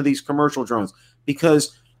attention to some of these commercial drones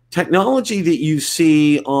because technology that you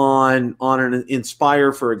see on an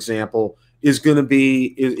Inspire, for example, is going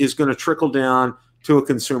to trickle down to a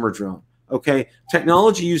consumer drone. Okay,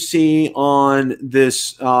 technology you see on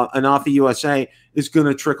this Anafi USA is going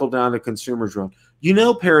to trickle down to consumer drone.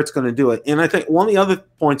 Parrot's going to do it. And I think one of the other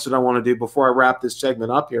points that I want to do before I wrap this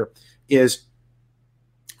segment up here is,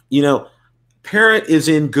 Parrot is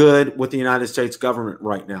in good with the United States government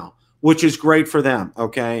right now, which is great for them.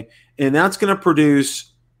 Okay. And that's going to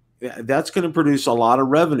produce a lot of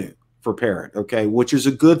revenue for Parrot. Okay. Which is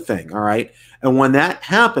a good thing. All right. And when that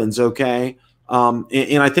happens, okay.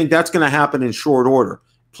 And I think that's going to happen in short order.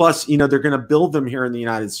 Plus, they're going to build them here in the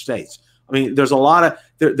United States. I mean, there's a lot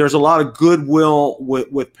of goodwill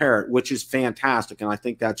with Parrot, which is fantastic, and I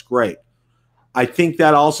think that's great. I think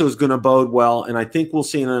that also is going to bode well, and I think we'll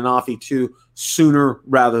see an Anafi 2 sooner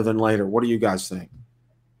rather than later. What do you guys think?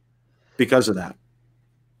 Because of that.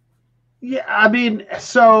 Yeah, I mean,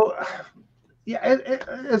 so yeah,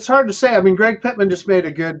 it's hard to say. I mean, Greg Pittman just made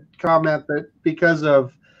a good comment that because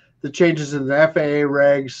of the changes in the FAA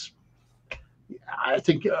regs, I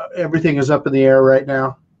think everything is up in the air right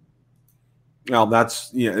now. Well,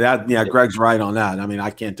 Greg's right on that. I mean,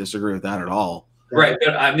 I can't disagree with that at all. Right,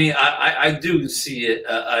 but I mean, I do see it,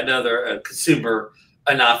 another consumer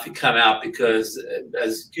Anafi come out because,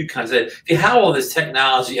 as you kind of said, if you have all this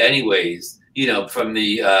technology, anyways, from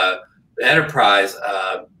the enterprise,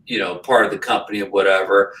 part of the company or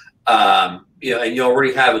whatever, and you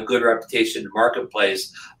already have a good reputation in the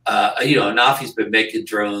marketplace. Anafi's been making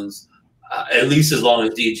drones at least as long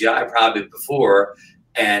as DJI, probably before.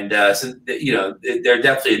 And so they're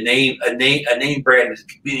definitely a name brand that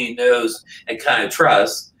the community knows and kind of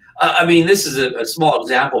trusts. I mean, this is a small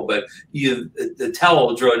example, but the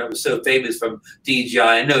Tello drone that was so famous from DJI,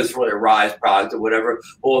 I know it's really a Rise product or whatever.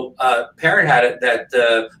 Well, Parrot had it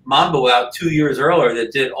that Mambo out 2 years earlier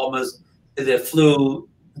that flew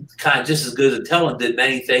kind of just as good as the Tello and did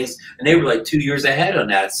many things, and they were like 2 years ahead on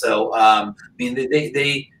that. So I mean,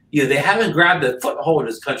 they haven't grabbed a foothold in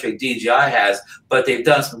this country like DJI has, but they've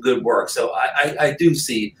done some good work. So I do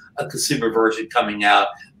see a consumer version coming out.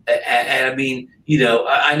 And I mean,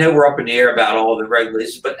 I know we're up in the air about all the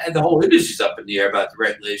regulations, but the whole industry's up in the air about the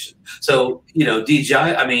regulation. So, DJI,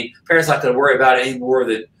 I mean, Parrot's not going to worry about it any more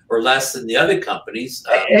or less than the other companies.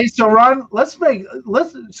 Hey, so Ron,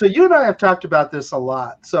 so you and I have talked about this a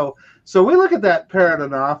lot. So we look at that Parrot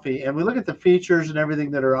Anafi and we look at the features and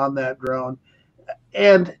everything that are on that drone.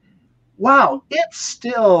 And wow, it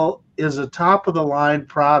still is a top of the line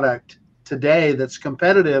product today that's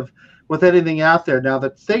competitive with anything out there. Now, the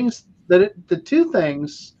two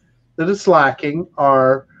things that it's lacking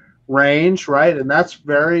are range, right? And that's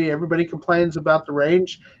everybody complains about the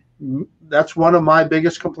range. That's one of my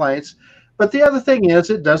biggest complaints. But the other thing is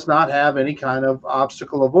it does not have any kind of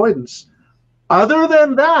obstacle avoidance. Other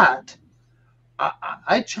than that,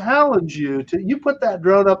 I challenge you you put that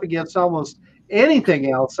drone up against almost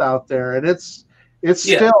anything else out there, and it's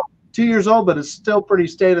still 2 years old, but it's still pretty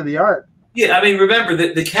state of the art. Yeah, I mean, remember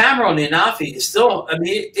the camera on the Anafi is still. I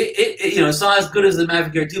mean, it's not as good as the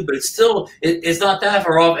Mavic Air 2, but it's still it's not that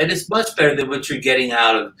far off, and it's much better than what you're getting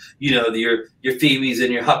out of your Phoebes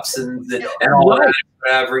and your Hubsons and all that,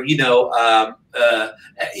 whatever. And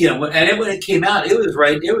when it came out, it was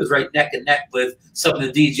right neck and neck with some of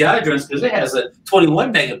the DJI drones because it has a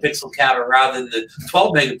 21 megapixel camera rather than the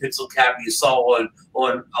 12 megapixel camera you saw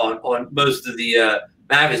on most of the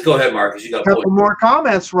Mavics. Go ahead, Marcus. You got a couple more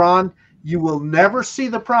comments, Ron. You will never see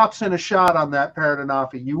the props in a shot on that Parrot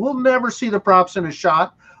Anafi. You will never see the props in a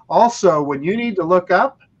shot. Also, when you need to look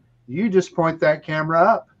up, you just point that camera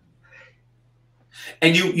up.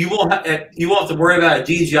 And you won't have to worry about a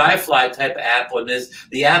DJI Fly type of app on this.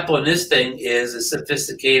 The app on this thing is as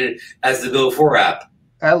sophisticated as the Go 4 app.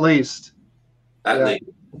 At least. At least.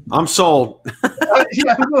 I'm sold.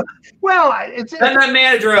 Well, it's that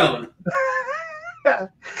man a drone.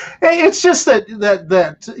 Hey, it's just that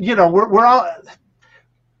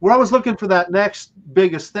we're always looking for that next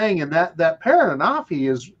biggest thing, and that Parrot Anafi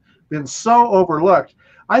has been so overlooked.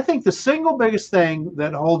 I think the single biggest thing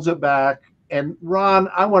that holds it back, and Ron,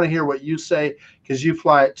 I want to hear what you say because you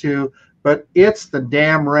fly it too, but it's the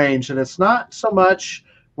damn range. And it's not so much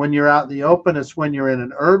when you're out in the open, it's when you're in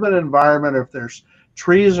an urban environment, or if there's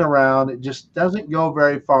trees around, it just doesn't go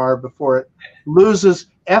very far before it loses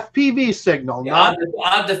FPV signal. Yeah,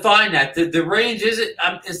 I'll define that. The range isn't,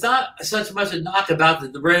 it's not such much a knock about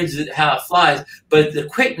the range, how it flies, but the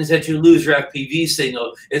quickness that you lose your FPV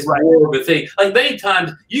signal is more of a thing. Like many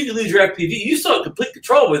times you can lose your FPV, you still have complete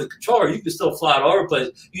control with the controller, you can still fly all over the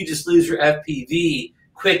place. You just lose your FPV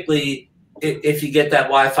quickly if you get that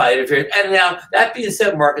Wi-Fi interference. And now, that being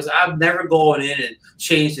said, Marcus, I've never gone in and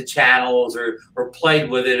changed the channels or played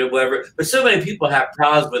with it or whatever. But so many people have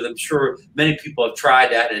problems with it. I'm sure many people have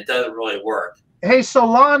tried that, and it doesn't really work. Hey, so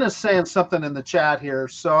Lon is saying something in the chat here.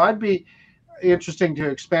 So I'd be interesting to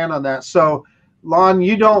expand on that. So, Lon,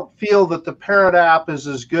 you don't feel that the Parrot app is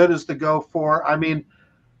as good as the Go 4? I mean,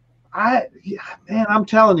 man, I'm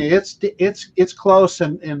telling you, it's close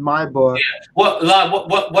in my book. Yeah.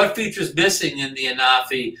 What features missing in the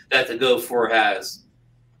Anafi that the Go 4 has?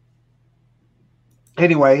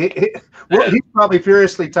 Anyway, he's probably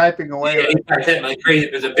furiously typing away. Yeah, he's typing like crazy.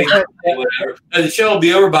 There's a big whatever. The show will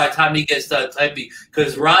be over by the time he gets done typing,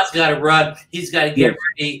 because Ron's got to run. He's got to get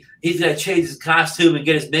ready. He's got to change his costume and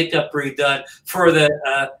get his makeup redone for the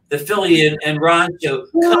Philly and Ron show.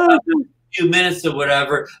 Few minutes or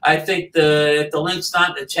whatever. I think if the link's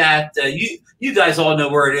not in the chat, you guys all know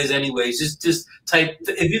where it is anyways. Just type,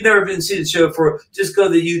 if you've never been seeing the show before, just go to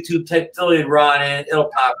the YouTube, type Philly and Ron, and it'll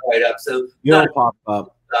pop right up. So it'll pop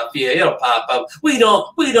up. Yeah, it'll pop up. We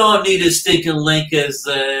don't need a stinking link as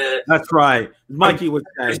that's right. Mikey would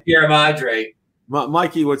say. Madre.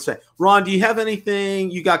 Mikey would say. Ron, do you have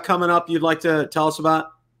anything you got coming up you'd like to tell us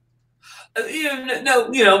about?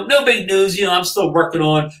 No big news. I'm still working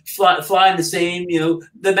on flying the same.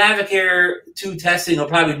 The Mavic Air 2 testing will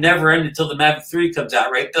probably never end until the Mavic 3 comes out,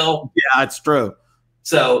 right, Bill? Yeah, that's true.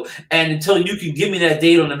 So, and until you can give me that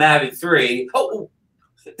date on the Mavic 3, well,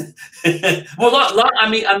 I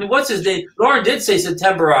mean, what's his name? Lauren did say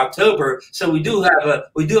September or October, so we do have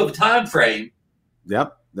a time frame.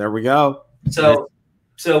 Yep, there we go. So,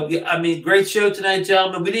 I mean, great show tonight,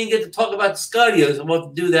 gentlemen. We didn't get to talk about the Scudios, and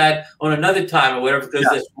we'll do that on another time or whatever.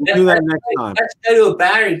 Because we'll do that next time. That Scudio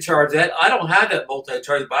battery charger, I don't have that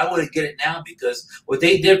multi-charger, but I want to get it now because what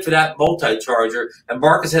they did for that multi-charger, and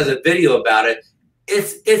Marcus has a video about it,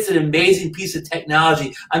 it's an amazing piece of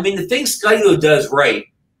technology. I mean, the thing Scudio does right,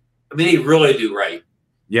 I mean, they really do right.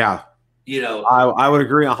 Yeah. I would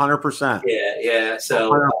agree 100%. Yeah.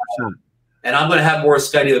 So 100%. And I'm going to have more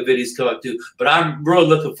Scudio videos come up too. But I'm really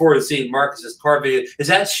looking forward to seeing Marcus's car video. Is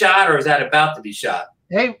that shot or is that about to be shot?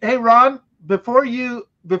 Hey, Ron, before you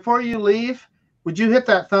leave, would you hit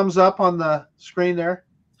that thumbs up on the screen there?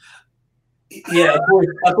 Yeah, of course.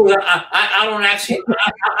 I don't actually.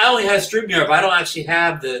 I only have StreamYard, but I don't actually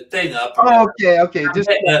have the thing up. Oh, okay.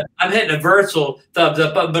 I'm hitting a virtual thumbs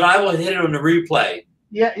up, but I will hit it on the replay.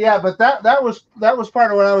 Yeah. But that was part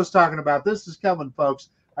of what I was talking about. This is coming, folks.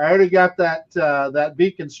 I already got that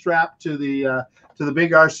beacon strapped to the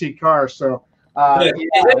big RC car. So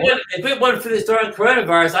if it wasn't for this darn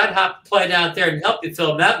coronavirus, I'd hop a plane out there and help you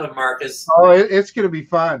film that one, Marcus. Oh, it's going to be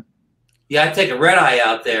fun. Yeah, I'd take a red eye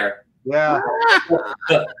out there. Yeah.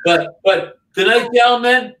 but good night,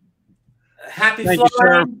 gentlemen. Happy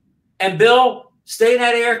flying. And Bill, stay in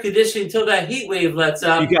that air conditioning until that heat wave lets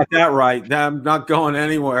up. You got that right. I'm not going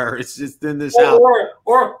anywhere. It's just in this house.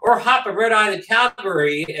 Or hop a red eye to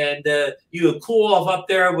Calgary and you cool off up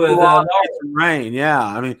there with rain. Yeah,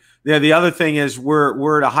 I mean, the other thing is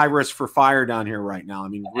we're at a high risk for fire down here right now. I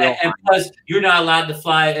mean, and plus you're not allowed to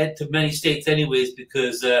fly to many states anyways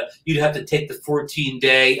because you'd have to take the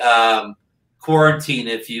 14-day quarantine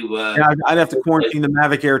if you. I'd have to quarantine the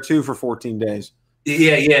Mavic Air 2 for 14 days.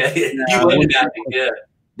 Yeah. You wouldn't have to, yeah.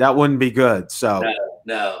 That wouldn't be good. So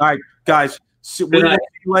no. All right, guys. We'll see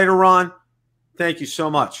you later on. Thank you so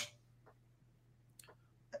much,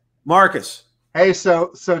 Marcus. Hey, so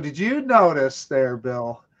did you notice there,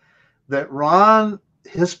 Bill, that Ron,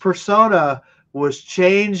 his persona was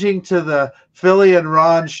changing to the Philly and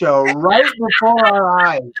Ron show right before our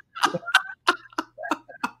eyes?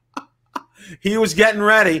 He was getting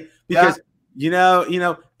ready because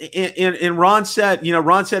and Ron said,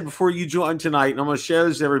 before you joined tonight, and I'm going to share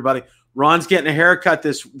this with everybody. Ron's getting a haircut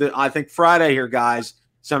I think Friday here, guys.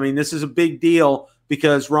 So I mean, this is a big deal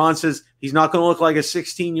because Ron says he's not going to look like a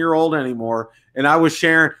 16-year-old anymore. And I was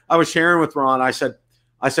sharing with Ron. I said,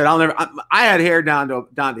 I had hair down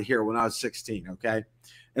to here when I was 16. Okay.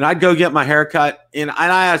 And I'd go get my hair cut, and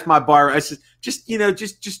I asked my barber, I said, just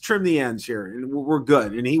trim the ends here, and we're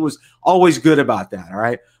good. And he was always good about that. All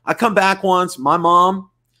right. I come back once. My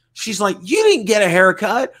mom She's like, you didn't get a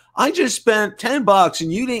haircut. I just spent $10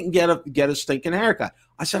 and you didn't get a stinking haircut.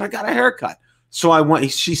 I said, I got a haircut. So I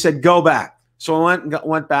went, she said, go back. So I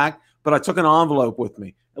went back, but I took an envelope with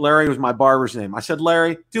me. Larry was my barber's name. I said,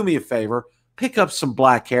 Larry, do me a favor. Pick up some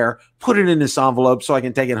black hair, put it in this envelope so I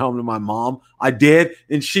can take it home to my mom. I did,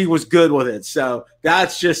 and she was good with it. So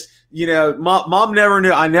that's just, you know, mom never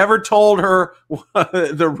knew. I never told her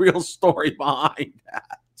the real story behind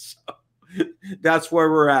that. So that's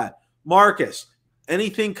where we're at. Marcus,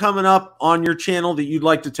 anything coming up on your channel that you'd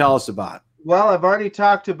like to tell us about? Well, I've already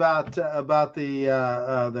talked about the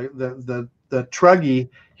Truggy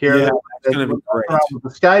here. Yeah, it's going to be great. With the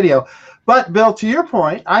Skydio. But Bill, to your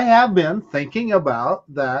point, I have been thinking about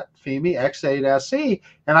that FIMI X8 SE,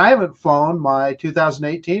 and I haven't flown my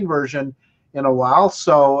 2018 version in a while.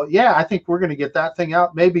 So yeah, I think we're going to get that thing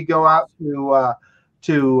out. Maybe go out to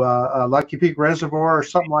Lucky Peak Reservoir or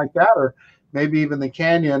something like that, or maybe even the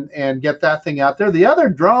Canyon, and get that thing out there. The other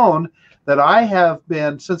drone that I have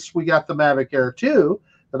been, since we got the Mavic Air 2,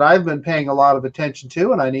 that I've been paying a lot of attention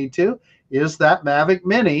to, and I need to, is that Mavic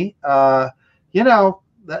Mini. You know,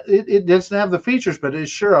 it doesn't have the features, but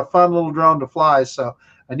it's sure a fun little drone to fly. So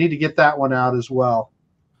I need to get that one out as well.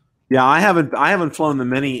 Yeah, I haven't flown the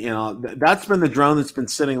Mini. You know, that's been the drone that's been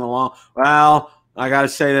sitting along. Well, I got to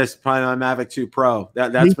say this, probably my Mavic 2 Pro.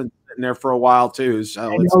 That's been sitting there for a while too.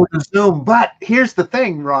 So it's the Zoom. But here's the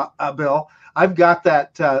thing, Bill. I've got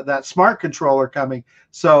that smart controller coming.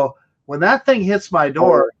 So when that thing hits my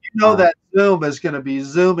door, you know that Zoom is going to be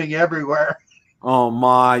zooming everywhere. Oh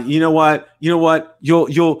my! You know what?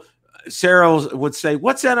 You'll. Sarah would say,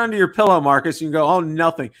 "What's that under your pillow, Marcus?" You can go, "Oh,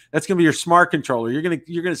 nothing. That's going to be your smart controller.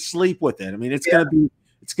 You're gonna sleep with it. I mean, it's gonna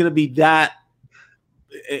be that.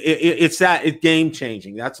 It's game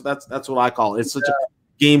changing. That's what I call it. It's such a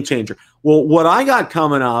game changer. Well, what I got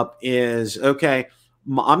coming up is, okay,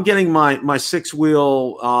 I'm getting my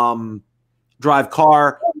 6-wheel drive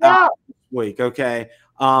car out this week. Okay.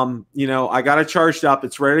 You know, I got it charged up.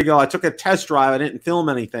 It's ready to go. I took a test drive. I didn't film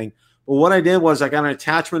anything. But what I did was I got an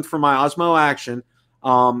attachment for my Osmo Action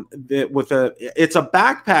it's a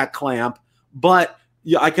backpack clamp, but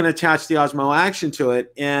I can attach the Osmo Action to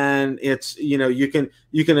it, and it's, you know, you can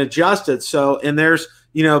adjust it. So, and there's,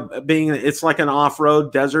 you know, it's like an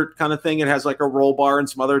off-road desert kind of thing. It has like a roll bar and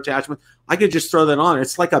some other attachments. I could just throw that on.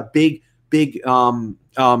 It's like a big laundry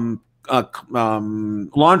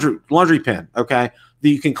pin. Okay. That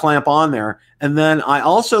you can clamp on there. And then I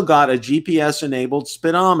also got a GPS enabled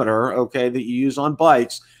speedometer, okay, that you use on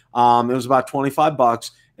bikes. It was about $25,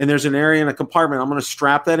 and there's an area in a compartment. I'm going to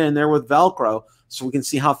strap that in there with Velcro so we can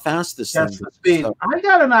see how fast this thing is. So, I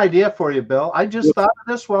got an idea for you, Bill. I just thought of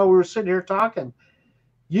this while we were sitting here talking.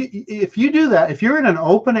 If you do that, if you're in an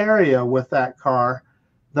open area with that car,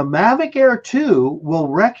 the Mavic Air 2 will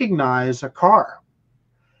recognize a car.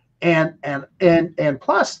 And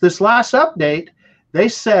plus, this last update, they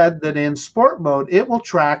said that in sport mode, it will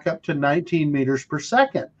track up to 19 meters per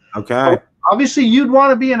second. Okay. So obviously, you'd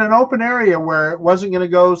want to be in an open area where it wasn't going to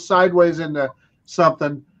go sideways into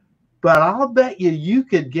something. But I'll bet you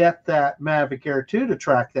could get that Mavic Air 2 to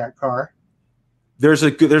track that car. There's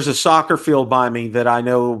a soccer field by me that I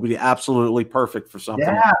know will be absolutely perfect for something.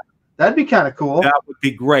 Yeah, that'd be kind of cool. That would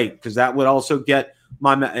be great, because that would also get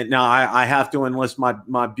my. Now I have to enlist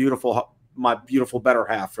my beautiful better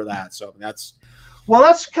half for that. So that's. Well,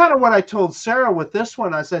 that's kind of what I told Sarah with this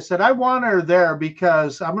one. As I said, I want her there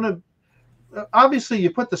because I'm going to, obviously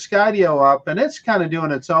you put the Skydio up and it's kind of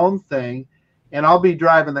doing its own thing, and I'll be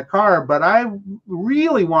driving the car, but I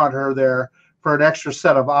really want her there for an extra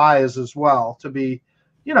set of eyes as well, to be,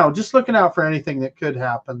 you know, just looking out for anything that could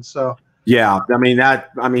happen. So, yeah,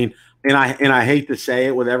 and I hate to say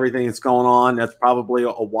it, with everything that's going on, that's probably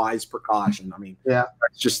a wise precaution. I mean, yeah,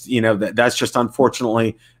 that's just, you know, that's just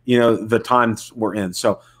unfortunately, you know, the times we're in.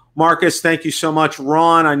 So, Marcus, thank you so much.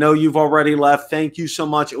 Ron, I know you've already left. Thank you so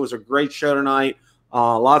much. It was a great show tonight.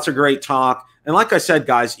 Lots of great talk. And like I said,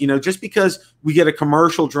 guys, you know, just because we get a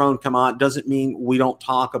commercial drone come out doesn't mean we don't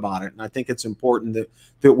talk about it. And I think it's important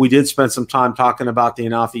that we did spend some time talking about the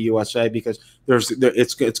Anafi USA, because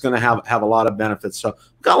it's going to have a lot of benefits. So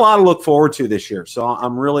we've got a lot to look forward to this year. So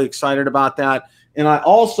I'm really excited about that. And I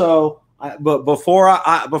also, but before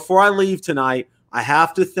I leave tonight, I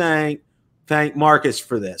have to thank Marcus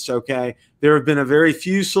for this. Okay, there have been a very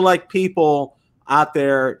few select people out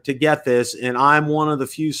there to get this, and I'm one of the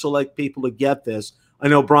few select people to get this. I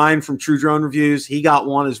know Brian from True Drone Reviews, he got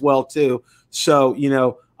one as well too. So, you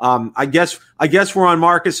know, I guess we're on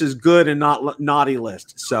Marcus's good and not naughty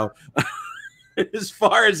list. So as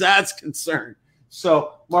far as that's concerned.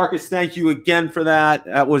 So, Marcus, thank you again for that.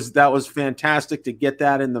 That was fantastic to get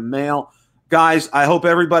that in the mail. Guys, I hope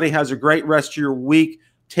everybody has a great rest of your week.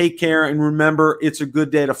 Take care, and remember, it's a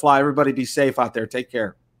good day to fly. Everybody be safe out there. Take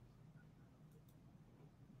care.